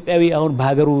ያለው ኢትዮጵያዊ አሁን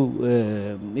በሀገሩ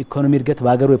ኢኮኖሚ እድገት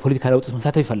በሀገሩ የፖለቲካ ለውጥ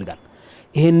መሳተፍ ይፈልጋል።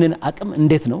 ይሄንን አቅም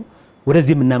እንዴት ነው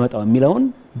ወደዚህ የምናመጣው የሚለውን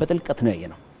በጥልቀት ነው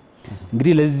ያየነው።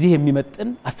 እንግዲህ ለዚህ የሚመጥን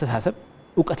አስተሳሰብ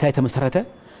ዕውቀት ላይ ተመሰረተ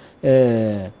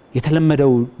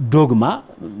የተለመደው ዶግማ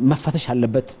መፈተሽ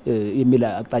አለበት የሚል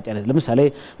አቅጣጫ ነው። ለምሳሌ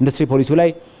ኢንዱስትሪ ፖሊሲው ላይ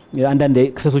አንዳንድ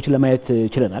ክፍተቶችን ለማየት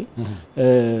ችለናል።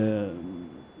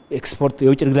 ኤክስፖርት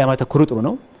የውጭ ንግድ ላይ ማተኮሩ ጥሩ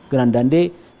ነው፣ ግን አንዳንዴ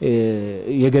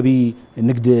የገቢ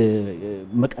ንግድ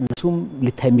መቀነሱም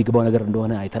ሊታይ የሚገባው ነገር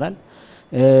እንደሆነ አይተናል።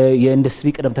 የኢንዱስትሪ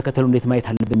ቅደም ተከተሉ እንዴት ማየት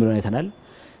አለበት የሚለውን አይተናል።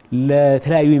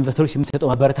 ለተለያዩ ኢንቨስተሮች የሚሰጠው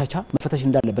ማበረታቻ መፈተሽ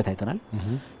እንዳለበት አይተናል።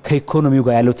 ከኢኮኖሚው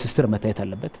ጋር ያለው ትስስር መታየት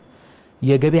አለበት።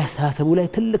 የገቢ አስተሳሰቡ ላይ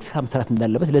ትልቅ ስራ መስራት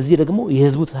እንዳለበት፣ ለዚህ ደግሞ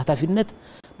የህዝቡ ተሳታፊነት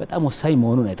በጣም ወሳኝ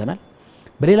መሆኑን አይተናል።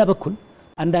 በሌላ በኩል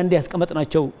አንዳንዴ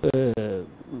ያስቀመጥናቸው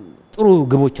ጥሩ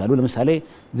ግቦች አሉ። ለምሳሌ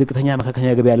ዝቅተኛ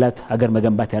መካከለኛ ገቢ ያላት ሀገር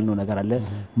መገንባት ያልነው ነገር አለ።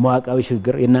 መዋቅራዊ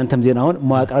ሽግግር የእናንተም ዜና አሁን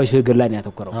መዋቅራዊ ሽግግር ላይ ነው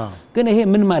ያተኮረው። ግን ይሄ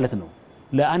ምን ማለት ነው?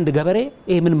 ለአንድ ገበሬ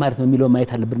ይሄ ምን ማለት ነው የሚለው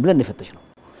ማየት አለብን ብለን የፈተሽ ነው።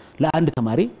 ለአንድ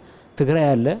ተማሪ ትግራይ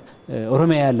ያለ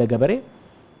ኦሮሚያ ያለ ገበሬ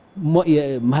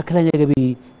መካከለኛ ገቢ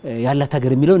ያላት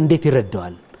ሀገር የሚለው እንዴት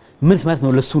ይረዳዋል? ምን ማለት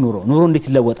ነው? ለሱ ኑሮ እንዴት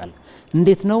ይለወጣል?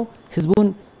 እንዴት ነው ህዝቡን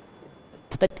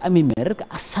ተጠቃሚ የሚያደርግ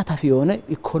አሳታፊ የሆነ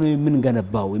ኢኮኖሚ ምን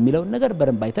ገነባው የሚለው ነገር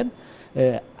በደንብ አይተን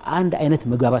አንድ አይነት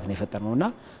መግባባት ነው የፈጠርነውና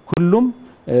ሁሉም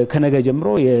ከነገ ጀምሮ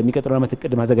የሚቀጥለው ዓመት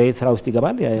እቅድ ማዘጋጀት ስራ ውስጥ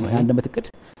ይገባል። የአንድ ዓመት እቅድ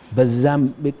በዛም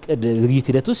እቅድ ዝግጅት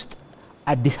ሂደት ውስጥ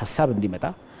አዲስ ሀሳብ እንዲመጣ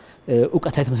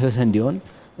ዕውቀት ላይ ተመሰረተ እንዲሆን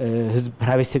ህዝብ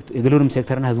ፕራይቬት ሴክተር የግሉንም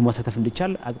ሴክተርና ህዝቡ ማሳተፍ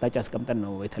እንዲቻል አቅጣጫ አስቀምጠን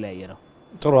ነው የተለያየ ነው።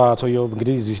 ጥሩ አቶ ዮብ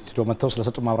እንግዲህ እዚህ ስቱዲዮ መጥተው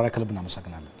ስለሰጡ ማብራሪያ ከልብ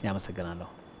እናመሰግናለን። ያመሰግናለሁ።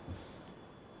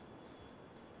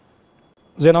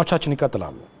 ዜናዎቻችን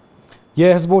ይቀጥላሉ።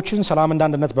 የህዝቦችን ሰላምና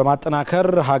አንድነት በማጠናከር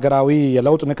ሀገራዊ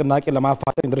የለውጥ ንቅናቄ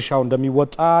ለማፋጠን ድርሻው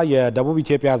እንደሚወጣ የደቡብ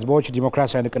ኢትዮጵያ ህዝቦች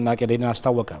ዲሞክራሲያዊ ንቅናቄ ደኢህዴን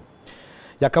አስታወቀ።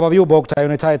 የአካባቢው በወቅታዊ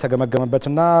ሁኔታ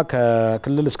የተገመገመበትና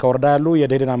ከክልል እስከ ወረዳ ያሉ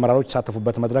የደኢህዴን አመራሮች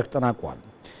የተሳተፉበት መድረክ ተጠናቋል።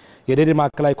 የደኢህዴን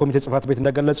ማዕከላዊ ኮሚቴ ጽህፈት ቤት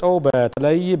እንደገለጸው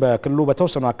በተለይ በክልሉ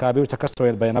በተወሰኑ አካባቢዎች ተከስተው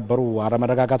የነበሩ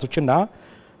አለመረጋጋቶችና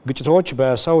ግጭቶች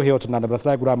በሰው ህይወትና ንብረት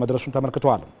ላይ ጉዳት መድረሱን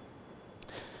ተመልክቷል።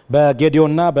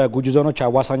 በጌዲዮና በጉጂ ዞኖች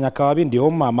አዋሳኝ አካባቢ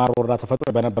እንዲሁም አማሮ ወረዳ ተፈጥሮ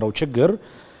በነበረው ችግር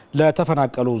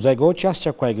ለተፈናቀሉ ዜጎች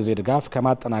የአስቸኳይ ጊዜ ድጋፍ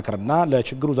ከማጠናከርና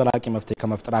ለችግሩ ዘላቂ መፍትሄ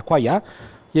ከመፍጠር አኳያ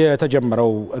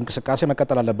የተጀመረው እንቅስቃሴ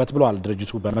መቀጠል አለበት ብለዋል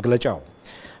ድርጅቱ በመግለጫው።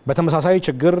 በተመሳሳይ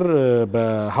ችግር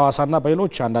በሐዋሳና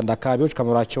በሌሎች አንዳንድ አካባቢዎች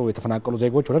ከመኖራቸው የተፈናቀሉ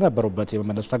ዜጎች ወደ ነበሩበት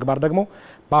የመመለሱ ተግባር ደግሞ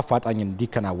በአፋጣኝ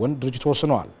እንዲከናወን ድርጅቱ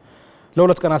ወስኗል።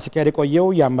 ለሁለት ቀናት ሲካሄድ የቆየው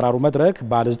የአመራሩ መድረክ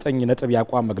ባለ 9 ነጥብ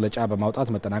የአቋም መግለጫ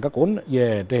በማውጣት መጠናቀቁን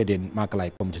የደኢህዴን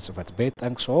ማዕከላዊ ኮሚቴ ጽህፈት ቤት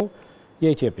ጠቅሶ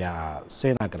የኢትዮጵያ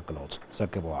ዜና አገልግሎት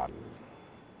ዘግበዋል።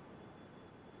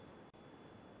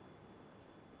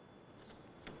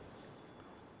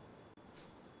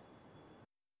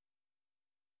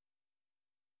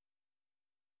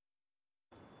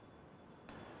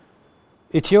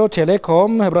 ኢትዮ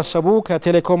ቴሌኮም ህብረተሰቡ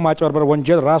ከቴሌኮም ማጭበርበር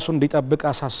ወንጀል ራሱን እንዲጠብቅ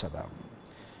አሳሰበ።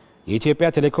 የኢትዮጵያ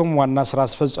ቴሌኮም ዋና ስራ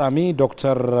አስፈጻሚ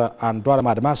ዶክተር አንዷለም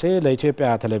አድማሴ ለኢትዮጵያ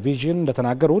ቴሌቪዥን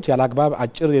እንደተናገሩት ያለአግባብ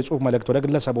አጭር የጽሁፍ መልእክት ወደ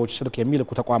ግለሰቦች ስልክ የሚልኩ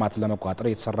ተቋማትን ለመቆጣጠር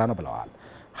እየተሰራ ነው ብለዋል።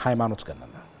 ሃይማኖት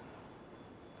ገነነ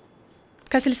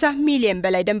ከ60 ሚሊዮን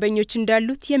በላይ ደንበኞች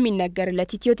እንዳሉት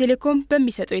የሚነገርለት ኢትዮ ቴሌኮም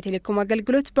በሚሰጠው የቴሌኮም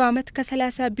አገልግሎት በአመት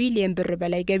ከ30 ቢሊዮን ብር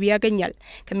በላይ ገቢ ያገኛል።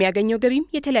 ከሚያገኘው ገቢም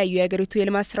የተለያዩ የሀገሪቱ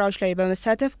የልማት ስራዎች ላይ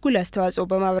በመሳተፍ ጉልህ አስተዋጽኦ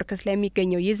በማበርከት ላይ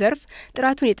የሚገኘው ይህ ዘርፍ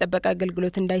ጥራቱን የጠበቀ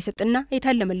አገልግሎት እንዳይሰጥና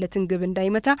የታለመለትን ግብ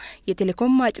እንዳይመታ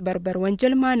የቴሌኮም ማጭበርበር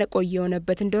ወንጀል ማነቆ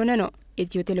የሆነበት እንደሆነ ነው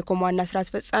የኢትዮ ቴሌኮም ዋና ስራ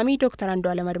አስፈጻሚ ዶክተር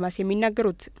አንዱዓለም አድማስ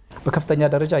የሚናገሩት። በከፍተኛ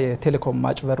ደረጃ የቴሌኮም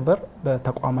ማጭበርበር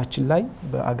በተቋማችን ላይ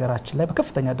በአገራችን ላይ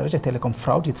በከፍተኛ ደረጃ የቴሌኮም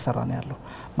ፍራውድ እየተሰራ ነው ያለው።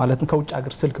 ማለትም ከውጭ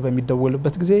ሀገር ስልክ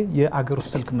በሚደወልበት ጊዜ የአገር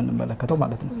ውስጥ ስልክ የምንመለከተው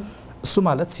ማለት ነው። እሱ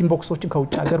ማለት ሲምቦክሶችን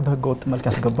ከውጭ ሀገር በህገወጥ መልክ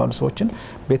ያስገባሉ። ሰዎችን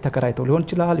ቤት ተከራይተው ሊሆን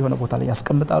ይችላል፣ የሆነ ቦታ ላይ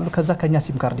ያስቀምጣሉ፣ ከዛ ከኛ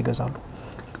ሲም ካርድ ይገዛሉ።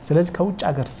 ስለዚህ ከውጭ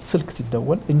ሀገር ስልክ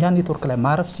ሲደወል እኛ ኔትወርክ ላይ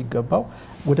ማረፍ ሲገባው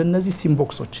ወደ እነዚህ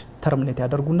ሲምቦክሶች ተርሚኔት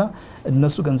ያደርጉና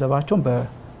እነሱ ገንዘባቸውን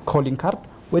በኮሊንግ ካርድ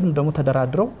ወይንም ደግሞ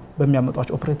ተደራድረው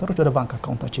በሚያመጧቸው ኦፕሬተሮች ወደ ባንክ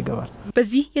አካውንታቸው ይገባል።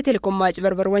 በዚህ የቴሌኮም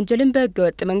ማጭበርበር ወንጀልን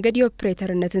በህገወጥ መንገድ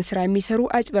የኦፕሬተርነትን ስራ የሚሰሩ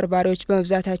አጭበርባሪዎች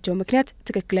በመብዛታቸው ምክንያት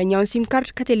ትክክለኛውን ሲም ካርድ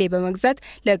ከቴሌ በመግዛት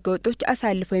ለህገወጦች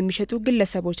አሳልፈው የሚሸጡ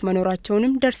ግለሰቦች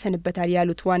መኖራቸውንም ደርሰንበታል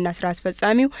ያሉት ዋና ስራ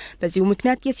አስፈጻሚው በዚሁ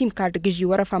ምክንያት የሲም ካርድ ግዢ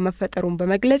ወረፋ መፈጠሩን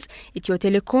በመግለጽ ኢትዮ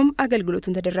ቴሌኮም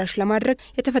አገልግሎቱን ተደራሽ ለማድረግ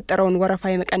የተፈጠረውን ወረፋ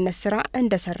የመቀነስ ስራ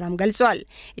እንደሰራም ገልጿል።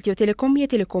 ኢትዮ ቴሌኮም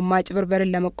የቴሌኮም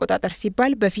ማጭበርበርን ለመቆጣጠር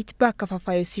ሲባል በፊት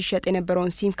በአከፋፋዮች ሲሸጥ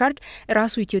የነበረውን ሲም ካርድ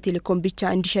ራሱ ኢትዮ ቴሌኮም ብቻ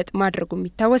እንዲሸጥ ማድረጉም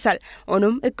ይታወሳል።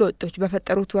 ሆኖም ህገወጦች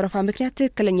በፈጠሩት ወረፋ ምክንያት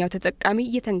ትክክለኛው ተጠቃሚ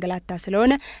እየተንገላታ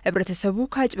ስለሆነ ህብረተሰቡ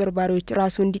ከአጭበርባሪዎች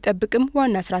ራሱ እንዲጠብቅም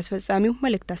ዋና ስራ አስፈጻሚው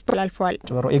መልእክት አስተላልፈዋል።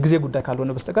 የጊዜ ጉዳይ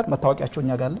ካልሆነ በስተቀር መታወቂያቸው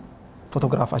እኛ ጋር አለ፣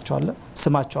 ፎቶግራፋቸው አለ፣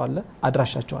 ስማቸው አለ፣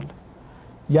 አድራሻቸው አለ።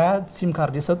 ያ ሲም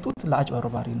ካርድ የሰጡት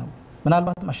ለአጭበርባሪ ነው።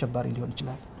 ምናልባትም አሸባሪ ሊሆን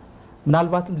ይችላል።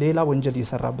 ምናልባትም ሌላ ወንጀል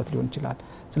እየሰራበት ሊሆን ይችላል።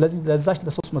 ስለዚህ ለዛች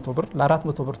ለ300 ብር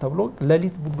ለ400 ብር ተብሎ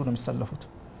ለሊት ሁሉ ነው የሚሰለፉት።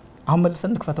 አሁን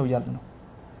መልሰን እንክፈተው እያለ ነው።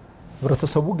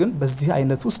 ህብረተሰቡ ግን በዚህ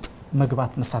አይነት ውስጥ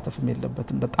መግባት መሳተፍም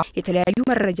የለበትም። በጣም የተለያዩ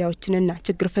መረጃዎችንና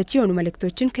ችግር ፈቺ የሆኑ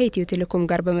መልእክቶችን ከኢትዮ ቴሌኮም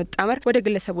ጋር በመጣመር ወደ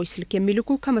ግለሰቦች ስልክ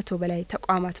የሚልኩ ከ100 በላይ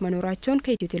ተቋማት መኖራቸውን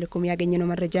ከኢትዮ ቴሌኮም ያገኘነው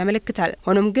መረጃ ያመለክታል።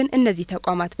 ሆኖም ግን እነዚህ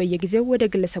ተቋማት በየጊዜው ወደ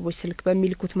ግለሰቦች ስልክ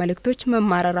በሚልኩት መልእክቶች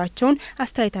መማረራቸውን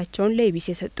አስተያየታቸውን ለኢቢሲ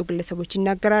የሰጡ ግለሰቦች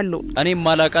ይናገራሉ። እኔ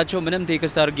ማላቃቸው ምንም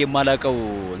ቴክስት አድርጌ የማላቀው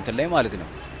እንትን ላይ ማለት ነው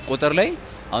ቁጥር ላይ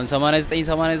አሁን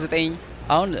 89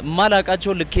 አሁን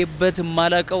ማላቃቸው ልኬበት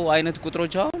ማላቀው አይነት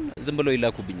ቁጥሮች አሁን ዝም ብለው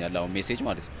ይላኩብኛል። አሁን ሜሴጅ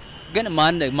ማለት ነው። ግን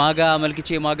ማጋ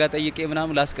መልክቼ ማጋ ጠይቄ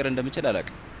ምናምን ላስቀር እንደምችል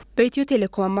አላቀም። በኢትዮ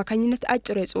ቴሌኮም አማካኝነት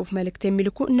አጭር የጽሁፍ መልእክት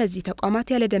የሚልኩ እነዚህ ተቋማት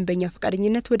ያለ ደንበኛ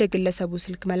ፈቃደኝነት ወደ ግለሰቡ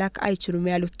ስልክ መላክ አይችሉም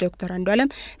ያሉት ዶክተር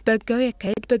አንዱዓለም በህጋዊ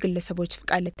አካሄድ በግለሰቦች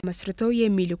ፍቃድ ላይ ተመስርተው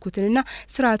የሚልኩትንና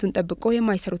ስርዓቱን ጠብቆ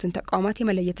የማይሰሩትን ተቋማት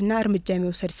የመለየትና እርምጃ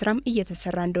የመውሰድ ስራም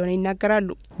እየተሰራ እንደሆነ ይናገራሉ።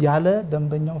 ያለ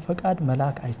ደንበኛው ፈቃድ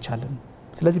መላክ አይቻልም።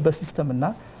 ስለዚህ በሲስተምና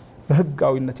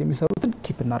በህጋዊነት የሚሰሩትን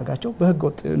ኪፕ እናርጋቸው፣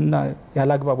 በህገወጥና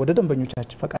ያላግባብ ወደ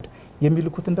ደንበኞቻችን ፈቃድ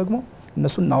የሚልኩትን ደግሞ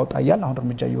እነሱን እናወጣያል። አሁን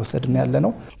እርምጃ እየወሰድን ያለ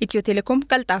ነው። ኢትዮ ቴሌኮም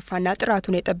ቀልጣፋና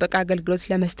ጥራቱን የጠበቀ አገልግሎት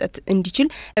ለመስጠት እንዲችል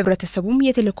ህብረተሰቡም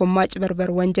የቴሌኮም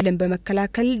ማጭበርበር ወንጀልን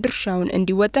በመከላከል ድርሻውን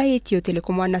እንዲወጣ የኢትዮ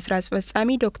ቴሌኮም ዋና ስራ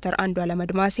አስፈጻሚ ዶክተር አንዱዓለም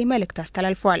አድማሴ መልእክት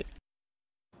አስተላልፈዋል።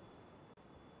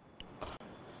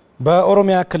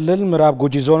 በኦሮሚያ ክልል ምዕራብ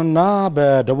ጉጂ ዞንና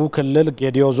በደቡብ ክልል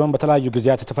ጌዲዮ ዞን በተለያዩ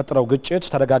ጊዜያት የተፈጠረው ግጭት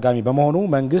ተደጋጋሚ በመሆኑ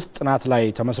መንግስት ጥናት ላይ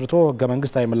ተመስርቶ ህገ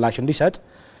መንግስታዊ ምላሽ እንዲሰጥ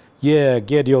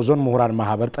የጌዲዮ ዞን ምሁራን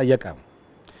ማህበር ጠየቀ።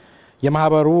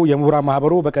 የምሁራን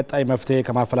ማህበሩ በቀጣይ መፍትሄ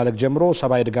ከማፈላለግ ጀምሮ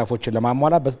ሰብአዊ ድጋፎችን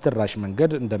ለማሟላት በተደራሽ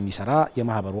መንገድ እንደሚሰራ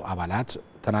የማህበሩ አባላት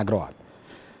ተናግረዋል።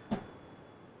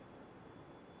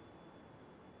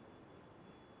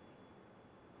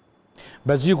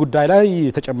 በዚህ ጉዳይ ላይ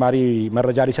ተጨማሪ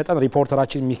መረጃ ሊሰጠን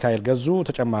ሪፖርተራችን ሚካኤል ገዙ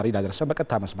ተጨማሪ ላደረሰን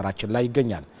በቀጥታ መስመራችን ላይ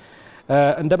ይገኛል።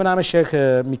 እንደምን አመሸህ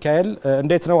ሚካኤል፣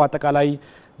 እንዴት ነው አጠቃላይ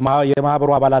የማህበሩ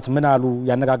አባላት ምን አሉ?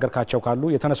 ያነጋገርካቸው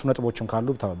ካሉ የተነሱ ነጥቦችም ካሉ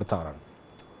ብታወራ።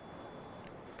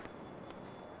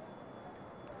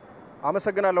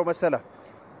 አመሰግናለሁ መሰለ።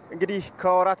 እንግዲህ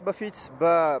ከወራት በፊት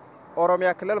በኦሮሚያ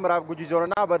ክልል ምዕራብ ጉጂ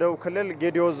ዞንና በደቡብ ክልል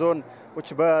ጌዲዮ ዞን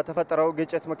በተፈጠረው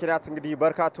ግጭት ምክንያት እንግዲህ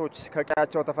በርካቶች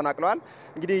ከቀያቸው ተፈናቅለዋል።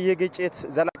 እንግዲህ ይህ ግጭት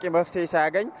ዘላቂ መፍትሄ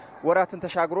ሳያገኝ ወራትን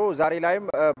ተሻግሮ ዛሬ ላይም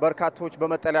በርካቶች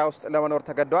በመጠለያ ውስጥ ለመኖር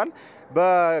ተገደዋል።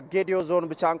 በጌዲዮ ዞን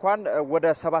ብቻ እንኳን ወደ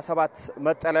 77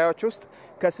 መጠለያዎች ውስጥ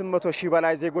ከ800 ሺህ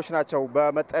በላይ ዜጎች ናቸው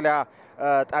በመጠለያ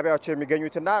ጣቢያዎች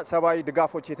የሚገኙትና ሰብአዊ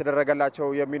ድጋፎች የተደረገላቸው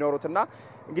የሚኖሩትና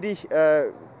እንግዲህ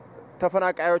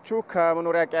ተፈናቃዮቹ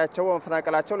ከመኖሪያ ቀያቸው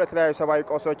በመፈናቀላቸው ለተለያዩ ሰብአዊ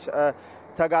ቀውሶች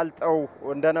ተጋልጠው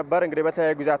እንደነበር እንግዲህ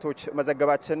በተለያዩ ጊዜያቶች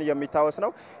መዘገባችን የሚታወስ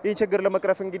ነው። ይህ ችግር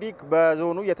ለመቅረፍ እንግዲህ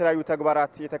በዞኑ የተለያዩ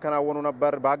ተግባራት የተከናወኑ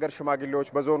ነበር። በሀገር ሽማግሌዎች፣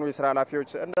 በዞኑ የስራ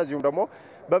ኃላፊዎች እንደዚሁም ደግሞ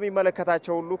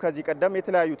በሚመለከታቸው ሁሉ ከዚህ ቀደም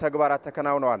የተለያዩ ተግባራት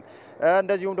ተከናውነዋል።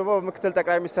 እንደዚሁም ደግሞ በምክትል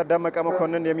ጠቅላይ ሚኒስትር ደመቀ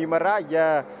መኮንን የሚመራ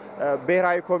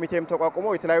የብሔራዊ ኮሚቴም ተቋቁሞ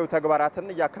የተለያዩ ተግባራትን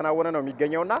እያከናወነ ነው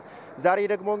የሚገኘውና ዛሬ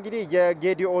ደግሞ እንግዲህ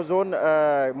የጌዲኦ ዞን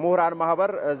ምሁራን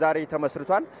ማህበር ዛሬ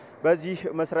ተመስርቷል። በዚህ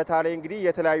መስረታ ላይ እንግዲህ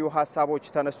የተለያዩ ሀሳቦች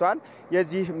ተነስተዋል።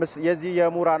 የዚህ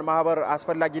የምሁራን ማህበር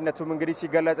አስፈላጊነቱም እንግዲህ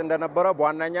ሲገለጽ እንደነበረ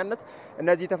በዋናኛነት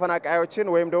እነዚህ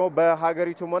ተፈናቃዮችን ወይም ደግሞ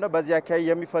በሀገሪቱም ሆነ በዚህ አካባቢ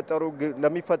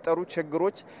ለሚፈጠሩ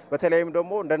ችግሮች በተለይም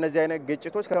ደግሞ እንደነዚህ አይነት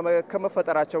ግጭቶች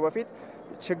ከመፈጠራቸው በፊት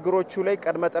ችግሮቹ ላይ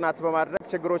ቅድመ ጥናት በማድረግ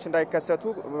ችግሮች እንዳይከሰቱ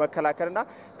መከላከልና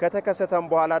ከተከሰተም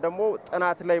በኋላ ደግሞ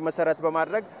ጥናት ላይ መሰረት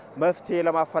በማድረግ መፍትሄ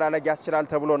ለማፈላለግ ያስችላል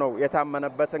ተብሎ ነው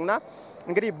የታመነበትና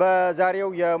እንግዲህ በዛሬው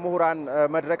የምሁራን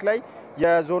መድረክ ላይ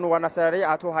የዞኑ ዋና አስተዳዳሪ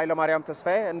አቶ ኃይለማርያም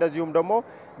ተስፋዬ እንደዚሁም ደግሞ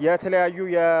የተለያዩ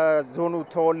የዞኑ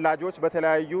ተወላጆች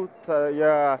በተለያዩ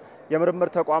የምርምር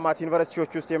ተቋማት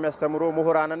ዩኒቨርሲቲዎች ውስጥ የሚያስተምሩ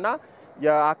ምሁራንና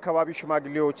የአካባቢ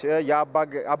ሽማግሌዎች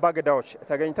የአባገዳዎች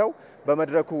ተገኝተው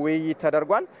በመድረኩ ውይይት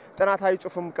ተደርጓል። ጥናታዊ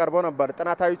ጽሑፍም ቀርቦ ነበር።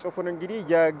 ጥናታዊ ጽሑፉን እንግዲህ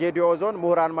የጌዲኦ ዞን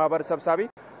ምሁራን ማህበር ሰብሳቢ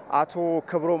አቶ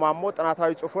ክብሮ ማሞ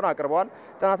ጥናታዊ ጽሑፉን አቅርበዋል።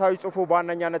 ጥናታዊ ጽሑፉ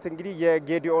በዋነኛነት እንግዲህ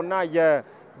የጌዲኦና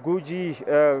የጉጂ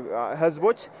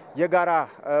ህዝቦች የጋራ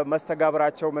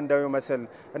መስተጋብራቸውም እንደሚመስል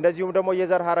እንደዚሁም ደግሞ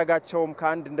የዘር ሀረጋቸውም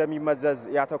ከአንድ እንደሚመዘዝ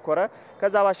ያተኮረ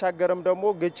ከዛ ባሻገርም ደግሞ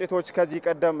ግጭቶች ከዚህ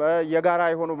ቀደም የጋራ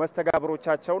የሆኑ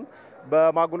መስተጋብሮቻቸውን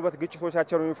በማጉልበት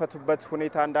ግጭቶቻቸውን የሚፈቱበት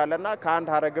ሁኔታ እንዳለና ከአንድ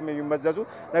ሀረግም የሚመዘዙ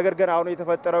ነገር ግን አሁን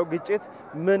የተፈጠረው ግጭት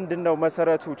ምንድነው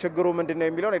መሰረቱ ችግሩ ምንድነው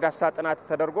የሚለው የዳሰሳ ጥናት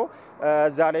ተደርጎ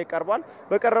እዛ ላይ ቀርቧል።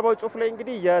 በቀረበው ጽሑፍ ላይ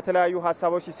እንግዲህ የተለያዩ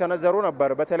ሀሳቦች ሲሰነዘሩ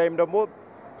ነበር። በተለይም ደግሞ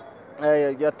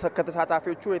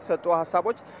ከተሳታፊዎቹ የተሰጡ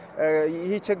ሀሳቦች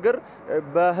ይህ ችግር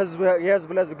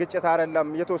የህዝብ ለህዝብ ግጭት አይደለም፣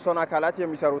 የተወሰኑ አካላት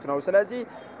የሚሰሩት ነው። ስለዚህ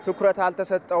ትኩረት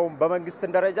አልተሰጠውም። በመንግስት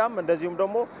ደረጃም እንደዚሁም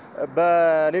ደግሞ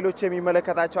በሌሎች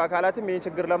የሚመለከታቸው አካላትም ይህን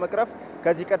ችግር ለመቅረፍ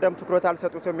ከዚህ ቀደም ትኩረት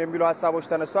አልሰጡትም የሚሉ ሀሳቦች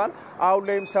ተነስተዋል። አሁን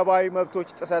ላይም ሰብአዊ መብቶች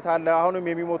ጥሰት አለ፣ አሁንም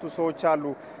የሚሞቱ ሰዎች አሉ።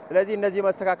 ስለዚህ እነዚህ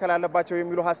መስተካከል አለባቸው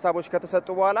የሚሉ ሀሳቦች ከተሰጡ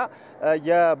በኋላ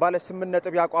የባለ 8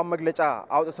 ነጥብ የአቋም መግለጫ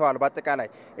አውጥተዋል። በአጠቃላይ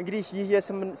እንግዲህ ይህ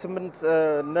የ8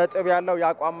 ነጥብ ያለው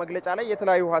የአቋም መግለጫ ላይ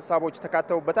የተለያዩ ሀሳቦች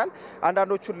ተካተውበታል።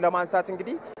 አንዳንዶቹን ለማንሳት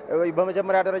እንግዲህ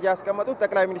በመጀመሪያ ደረጃ ያስቀመጡት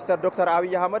ጠቅላይ ሚኒስትር ዶክተር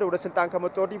አብይ አህመድ ወደ ስልጣን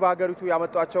ከመጡ ወዲህ በሀገሪቱ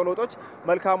ያመጧቸው ለውጦች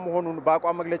መልካም መሆኑን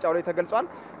በአቋም መግለጫው ላይ ተገልጿል።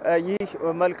 ይህ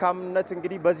መልካምነት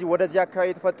እንግዲህ ወደዚህ አካባቢ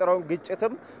የተፈጠረውን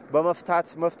ግጭትም በመፍታት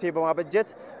መፍትሄ በማበጀት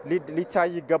ሊታይ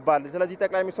ይገባል። ስለዚህ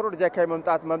ጠቅላይ ሚኒስትሩ ወደዚህ አካባቢ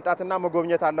መምጣትና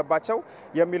መጎብኘት አለባቸው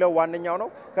የሚለው ዋነኛው ነው።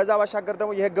 ከዛ ባሻገር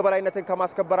ደግሞ የህግ በላይነትን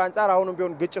ከማስከበር አንጻር አሁንም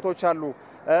ቢሆን ግጭቶች አሉ፣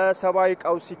 ሰብአዊ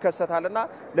ቀውስ ይከሰታልና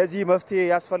ለዚህ መፍትሄ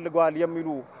ያስፈልገዋል የሚሉ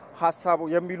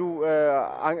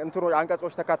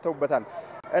አንቀጾች ተካተውበታል።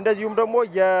 እንደዚሁም ደግሞ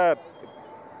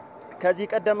ከዚህ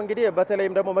ቀደም እንግዲህ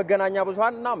በተለይም ደግሞ መገናኛ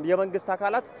ብዙሃንና የመንግስት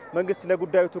አካላት መንግስት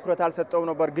ለጉዳዩ ትኩረት አልሰጠውም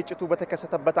ነበር ግጭቱ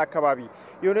በተከሰተበት አካባቢ።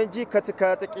 ይሁን እንጂ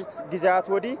ከጥቂት ጊዜያት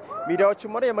ወዲህ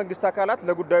ሚዲያዎችም ሆነ የመንግስት አካላት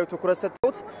ለጉዳዩ ትኩረት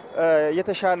ሰጥተውት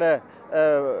የተሻለ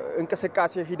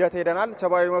እንቅስቃሴ ሂደት ሄደናል።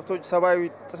 ሰብአዊ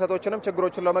ጥሰቶችንም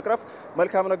ችግሮችን ለመቅረፍ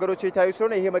መልካም ነገሮች ይታዩ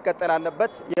ስለሆነ ይሄ መቀጠል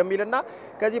አለበት የሚልና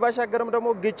ከዚህ ባሻገርም ደግሞ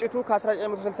ግጭቱ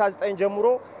ከ1969 ጀምሮ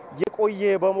የቆየ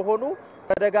በመሆኑ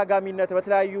ተደጋጋሚነት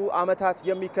በተለያዩ አመታት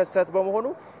የሚከሰት በመሆኑ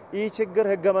ይህ ችግር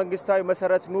ህገ መንግስታዊ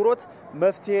መሰረት ኑሮት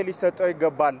መፍትሄ ሊሰጠው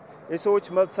ይገባል። የሰዎች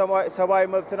ሰብአዊ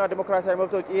መብትና ዲሞክራሲያዊ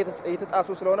መብቶች እየተጣሱ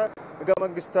ስለሆነ ህገ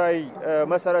መንግስታዊ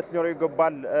መሰረት ሊኖረው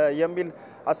ይገባል የሚል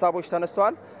ሀሳቦች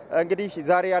ተነስተዋል። እንግዲህ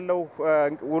ዛሬ ያለው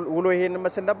ውሎ ይሄን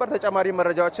መስል ነበር። ተጨማሪ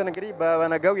መረጃዎችን እንግዲህ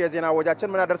በነገው የዜና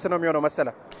ወጃችን ምን አደርስ ነው የሚሆነው መሰለ።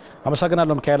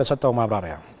 አመሰግናለሁ ሚካኤል ለሰጠው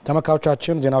ማብራሪያ።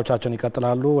 ተመልካቾቻችን ዜናዎቻችን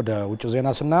ይቀጥላሉ። ወደ ውጭ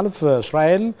ዜና ስናልፍ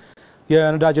እስራኤል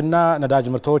የነዳጅና ነዳጅ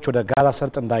ምርቶች ወደ ጋዛ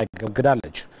ሰርጥ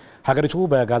እንዳይገባለች ሀገሪቱ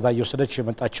በጋዛ እየወሰደች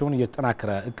የመጣችውን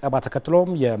የተጠናከረ እቀባ ተከትሎም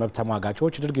የመብት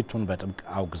ተሟጋቾች ድርጊቱን በጥብቅ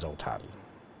አውግዘውታል።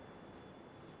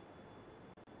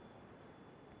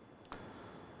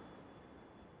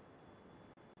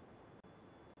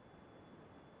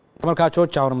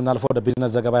 ተመልካቾች አሁን የምናልፈው ወደ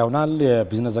ቢዝነስ ዘገባ ይሆናል።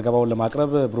 የቢዝነስ ዘገባውን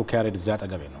ለማቅረብ ብሩክ ያሬድ እዚያ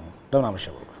አጠገቤ ነው።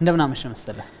 እንደምን አመሸህ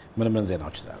መሰለ። ምን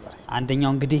ዜናዎች ዛሬ? አንደኛው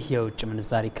እንግዲህ የውጭ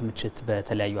ምንዛሪ ክምችት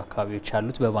በተለያዩ አካባቢዎች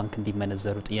ያሉት በባንክ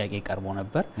እንዲመነዘሩ ጥያቄ ቀርቦ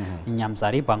ነበር። እኛም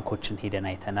ዛሬ ባንኮችን ሄደን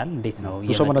አይተናል። እንዴት ነው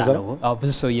የመጣው?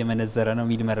 ብዙ ሰው እየመነዘረ ነው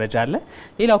የሚል መረጃ አለ።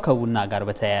 ሌላው ከቡና ጋር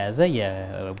በተያያዘ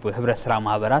የህብረት ስራ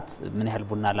ማህበራት ምን ያህል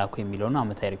ቡና ላኩ የሚለውን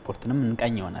አመታዊ ሪፖርትንም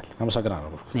እንቀኝ ይሆናል።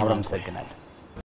 አመሰግናለሁ። አመሰግናለሁ።